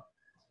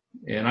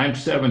 and I'm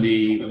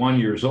 71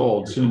 years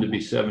old, soon to be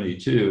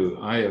 72,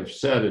 I have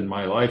said in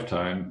my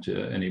lifetime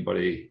to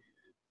anybody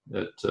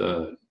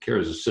that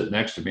cares to sit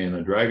next to me in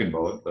a dragon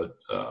boat, but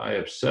I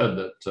have said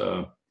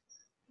that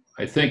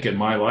I think in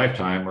my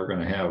lifetime we're going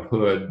to have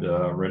Hood,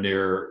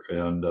 Rainier,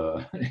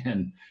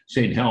 and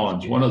St.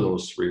 Helens. One of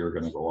those three are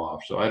going to go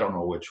off. So I don't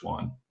know which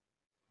one,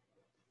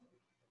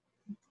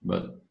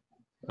 but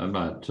I'm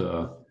not.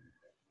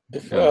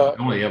 I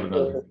only have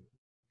another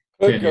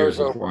 10 years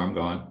before I'm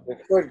gone.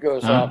 If Hood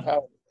goes off, how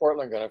is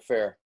Portland going to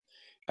fare?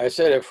 I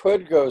said, if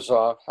Hood goes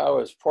off, how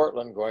is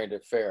Portland going to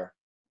fare?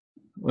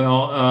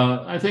 Well,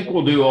 I think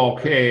we'll do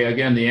okay.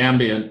 Again, the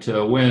ambient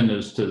wind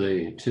is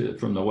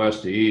from the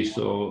west to east,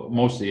 so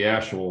most of the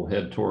ash will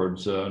head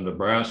towards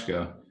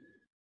Nebraska.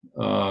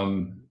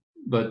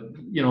 But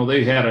you know,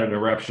 they had an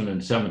eruption in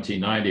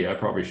 1790. I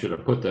probably should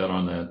have put that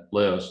on that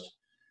list.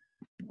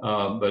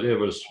 But it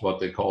was what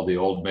they called the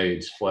Old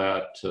Maids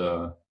Flat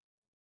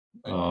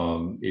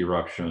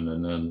eruption,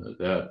 and then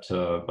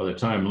that by the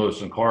time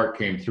Lewis and Clark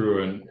came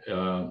through in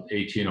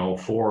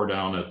 1804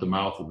 down at the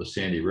mouth of the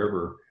Sandy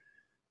River.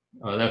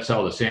 That's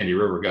how the Sandy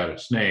River got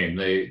its name.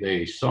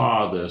 They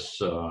saw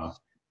this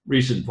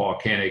recent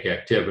volcanic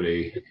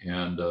activity,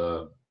 and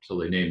so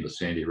they named the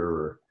Sandy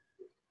River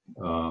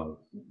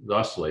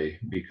thusly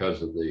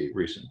because of the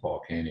recent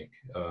volcanic,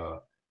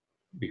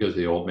 because of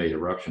the Old Maid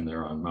eruption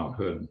there on Mount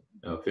Hood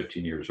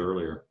 15 years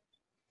earlier.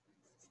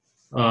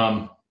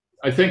 I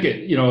think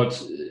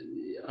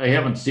I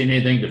haven't seen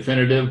anything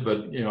definitive,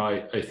 but you know,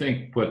 I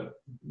think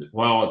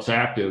while it's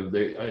active,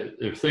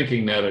 they're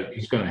thinking that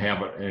it's going to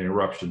have an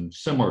eruption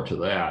similar to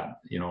that,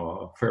 you know,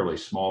 a fairly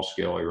small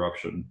scale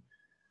eruption,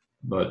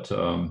 but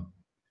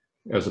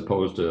as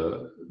opposed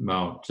to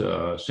Mount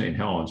St.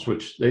 Helens,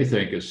 which they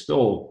think is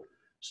still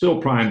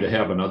primed to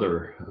have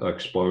another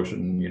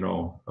explosion. You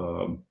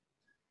know,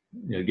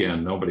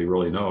 again, nobody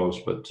really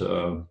knows, but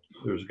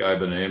there's a guy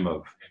by the name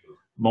of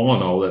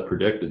Molyneux that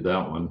predicted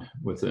that one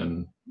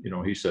within, you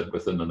know, he said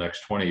within the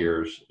next 20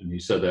 years, and he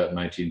said that in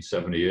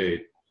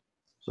 1978.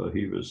 So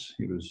he was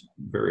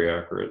very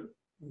accurate.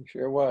 He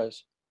sure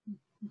was.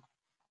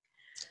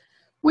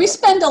 We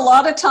spend a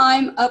lot of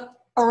time up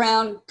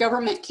around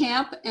government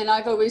camp, and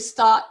I've always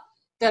thought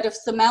that if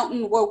the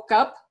mountain woke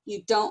up,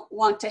 you don't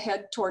want to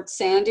head towards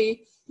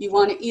Sandy. You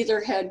want to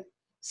either head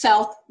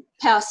south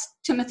past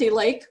Timothy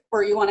Lake,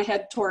 or you want to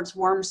head towards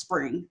Warm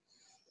Spring.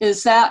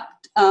 Is that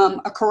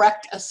a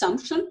correct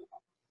assumption?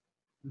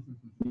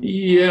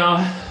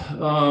 Yeah.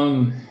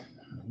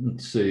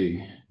 Let's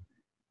see.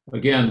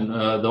 Again,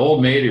 the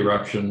Old Maid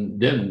eruption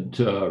didn't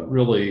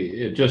really,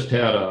 it just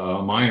had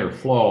a minor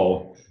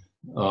flow.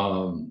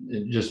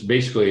 It just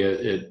basically,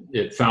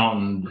 it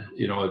fountained,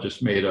 you know, it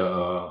just made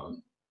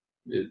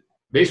it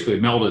basically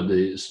melted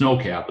the snow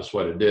cap is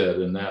what it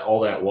did. And that all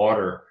that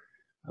water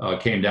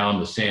came down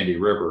the Sandy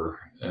River.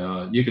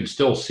 You can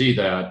still see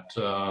that.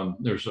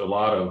 There's a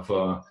lot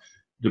of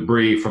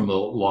debris from the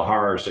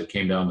lahars that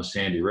came down the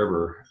Sandy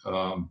River.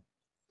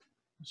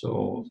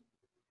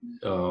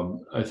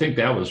 I think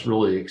that was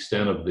really the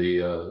extent of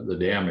the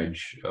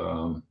damage.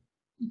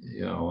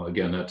 You know,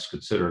 again, that's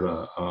considered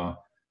a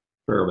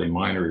fairly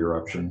minor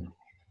eruption.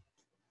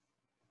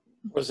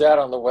 Was that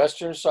on the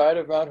western side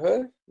of Mount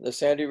Hood, the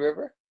Sandy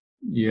River?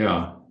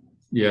 Yeah.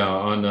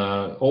 On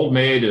Old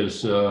Maid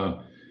is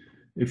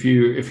if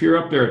you're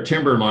up there at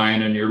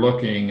Timberline and you're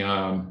looking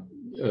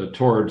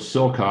towards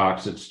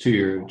Silcox, it's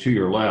to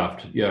your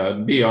left. Yeah,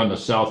 it'd be on the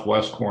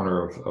southwest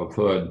corner of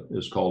Hood.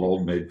 Is called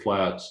Old Maid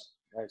Flats.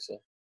 I see.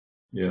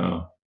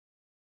 Yeah.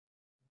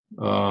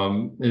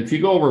 If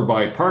you go over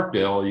by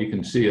Parkdale, you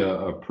can see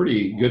a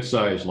pretty good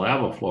sized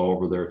lava flow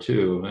over there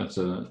too. And that's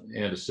an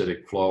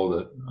andesitic flow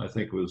that I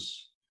think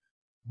it's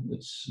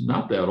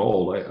not that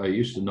old. I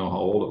used to know how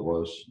old it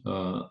was.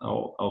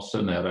 I'll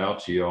send that out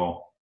to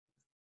y'all,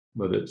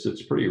 but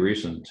it's pretty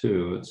recent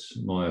too. It's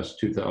in the last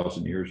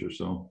 2,000 years or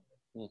so.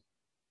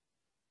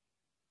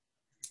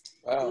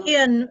 Wow.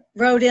 Ian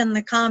wrote in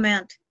the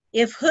comment,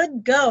 if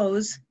Hood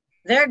goes,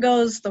 there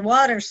goes the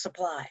water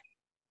supply.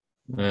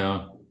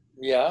 Yeah.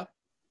 Yeah.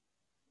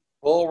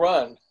 Bull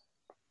Run.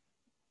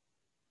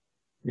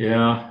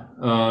 Yeah.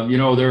 You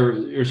know,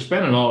 they're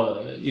spending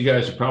you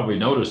guys have probably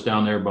noticed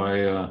down there by,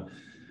 you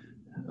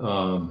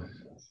know,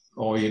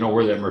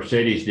 where that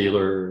Mercedes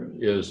dealer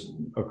is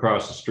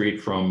across the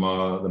street from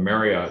the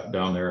Marriott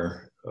down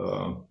there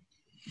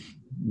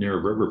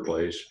near River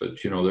Place.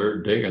 But, you know,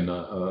 they're digging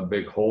a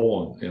big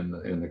hole in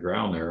the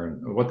ground there.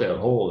 And what that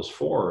hole is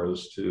for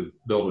is to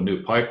build a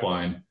new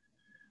pipeline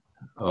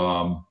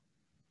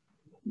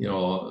you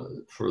know,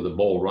 for the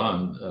Bull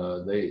Run,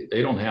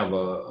 they don't have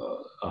a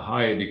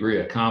high degree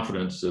of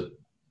confidence that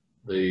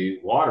the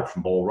water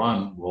from Bull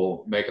Run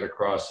will make it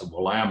across the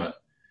Willamette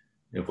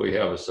if we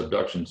have a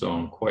subduction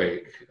zone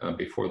quake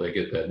before they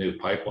get that new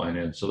pipeline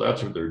in. So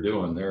that's what they're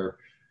doing. They're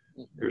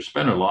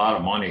spending a lot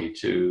of money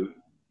to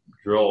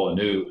drill a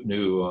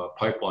new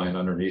pipeline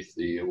underneath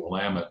the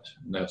Willamette,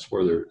 and that's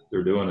where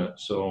they're doing it.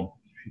 So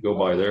if you go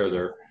by there,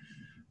 they're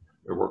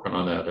working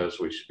on that as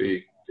we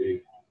speak.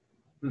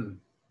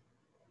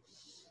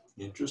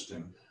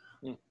 Interesting.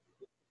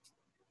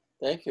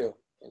 Thank you.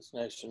 It's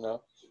nice to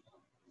know.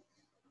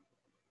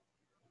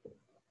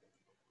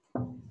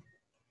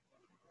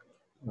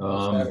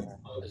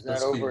 Is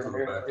that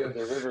over near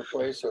the River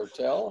Place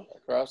Hotel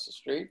across the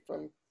street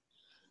from?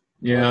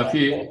 Yeah,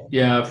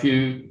 if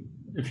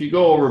you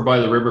go over by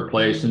the River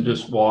Place and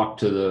just walk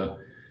to the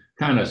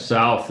kind of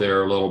south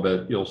there a little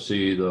bit, you'll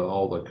see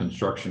all the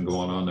construction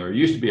going on there. It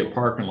used to be a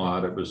parking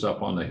lot. It was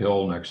up on the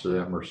hill next to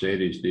that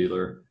Mercedes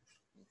dealer.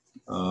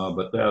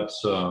 But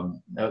that's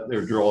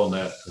they're drilling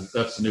that.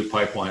 That's the new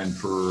pipeline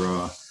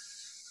for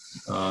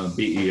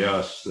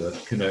BES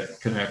that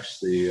connects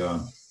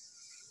the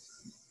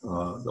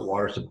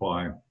water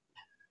supply. You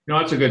know,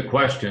 that's a good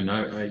question.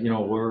 You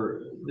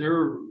know,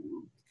 they're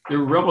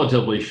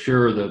relatively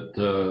sure that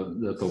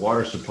the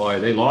water supply,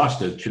 they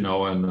lost it. You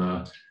know, in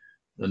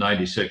the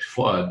 '96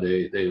 flood,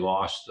 they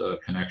lost a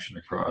connection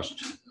across.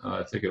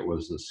 I think it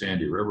was the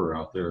Sandy River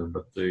out there,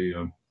 but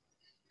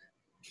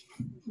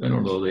I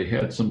don't know. They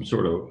had some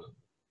sort of,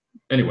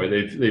 anyway.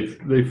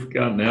 They've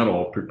gotten that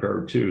all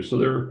prepared too. So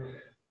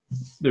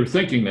they're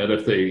thinking that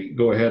if they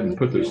go ahead and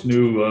put this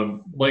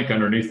new link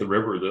underneath the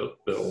river,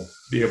 they'll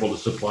be able to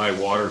supply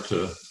water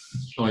to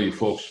all you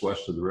folks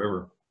west of the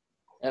river.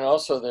 And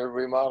also, they're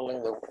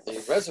remodeling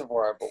the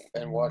reservoir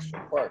in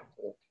Washington Park.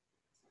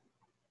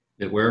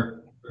 At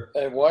where?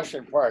 In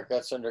Washington Park,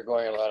 that's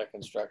undergoing a lot of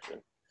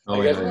construction. Oh,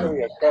 I guess yeah.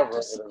 maybe a cover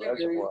of the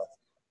reservoir.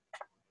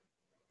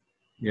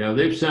 Yeah,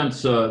 they've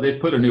since they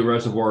put a new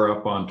reservoir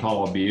up on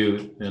Tall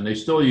Butte, and they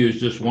still use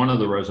just one of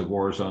the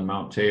reservoirs on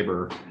Mount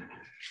Tabor.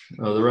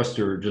 The rest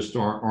are just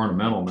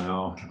ornamental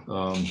now.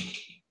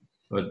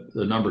 But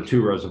the number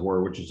 2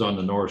 reservoir, which is on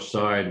the north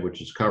side, which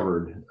is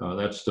covered,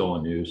 that's still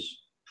in use.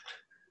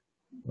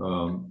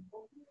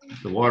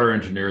 The water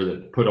engineer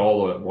that put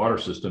all the water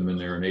system in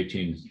there in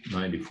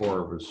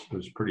 1894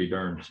 was pretty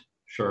darn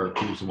sharp.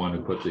 He was the one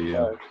who put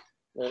the.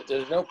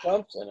 There's no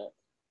pumps in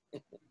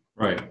it.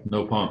 Right,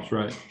 no pumps,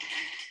 right.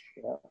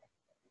 Yeah.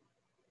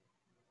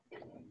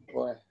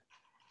 Boy.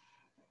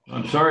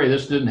 I'm sorry,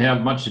 this didn't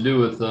have much to do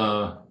with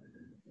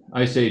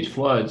Ice Age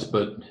floods,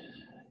 but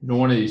you know,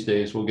 one of these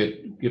days we'll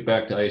get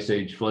back to Ice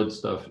Age flood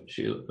stuff,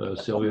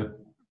 Sylvia.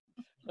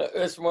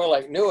 It's more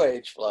like New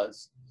Age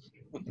floods.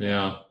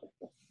 Yeah.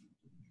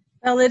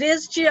 Well, it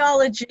is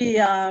geology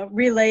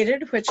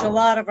related, which a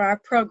lot of our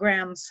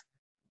programs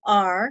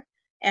are.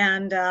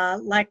 And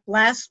like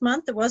last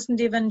month, it wasn't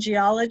even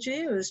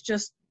geology. It was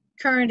just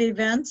current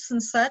events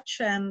and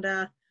such, and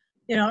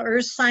you know,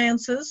 earth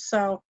sciences.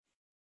 So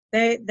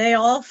they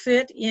all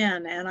fit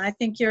in, and I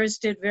think yours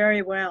did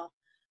very well.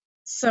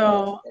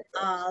 So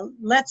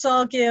let's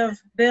all give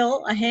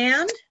Bill a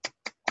hand.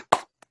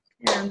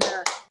 And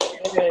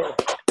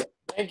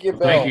Thank you,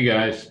 Bill. Thank you,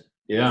 guys.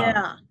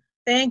 yeah,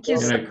 thank you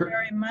so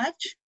very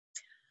much.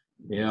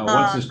 Yeah,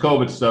 once this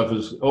COVID stuff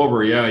is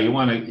over, yeah, you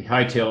want to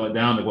hightail it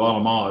down to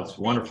Guatemala. It's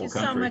a wonderful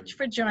country. Thank you so much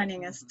for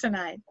joining us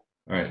tonight.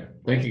 All right.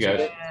 Thank you,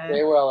 guys.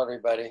 Stay well,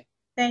 everybody.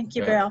 Thank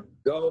you, Okay. Bill.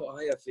 Go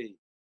IAFI.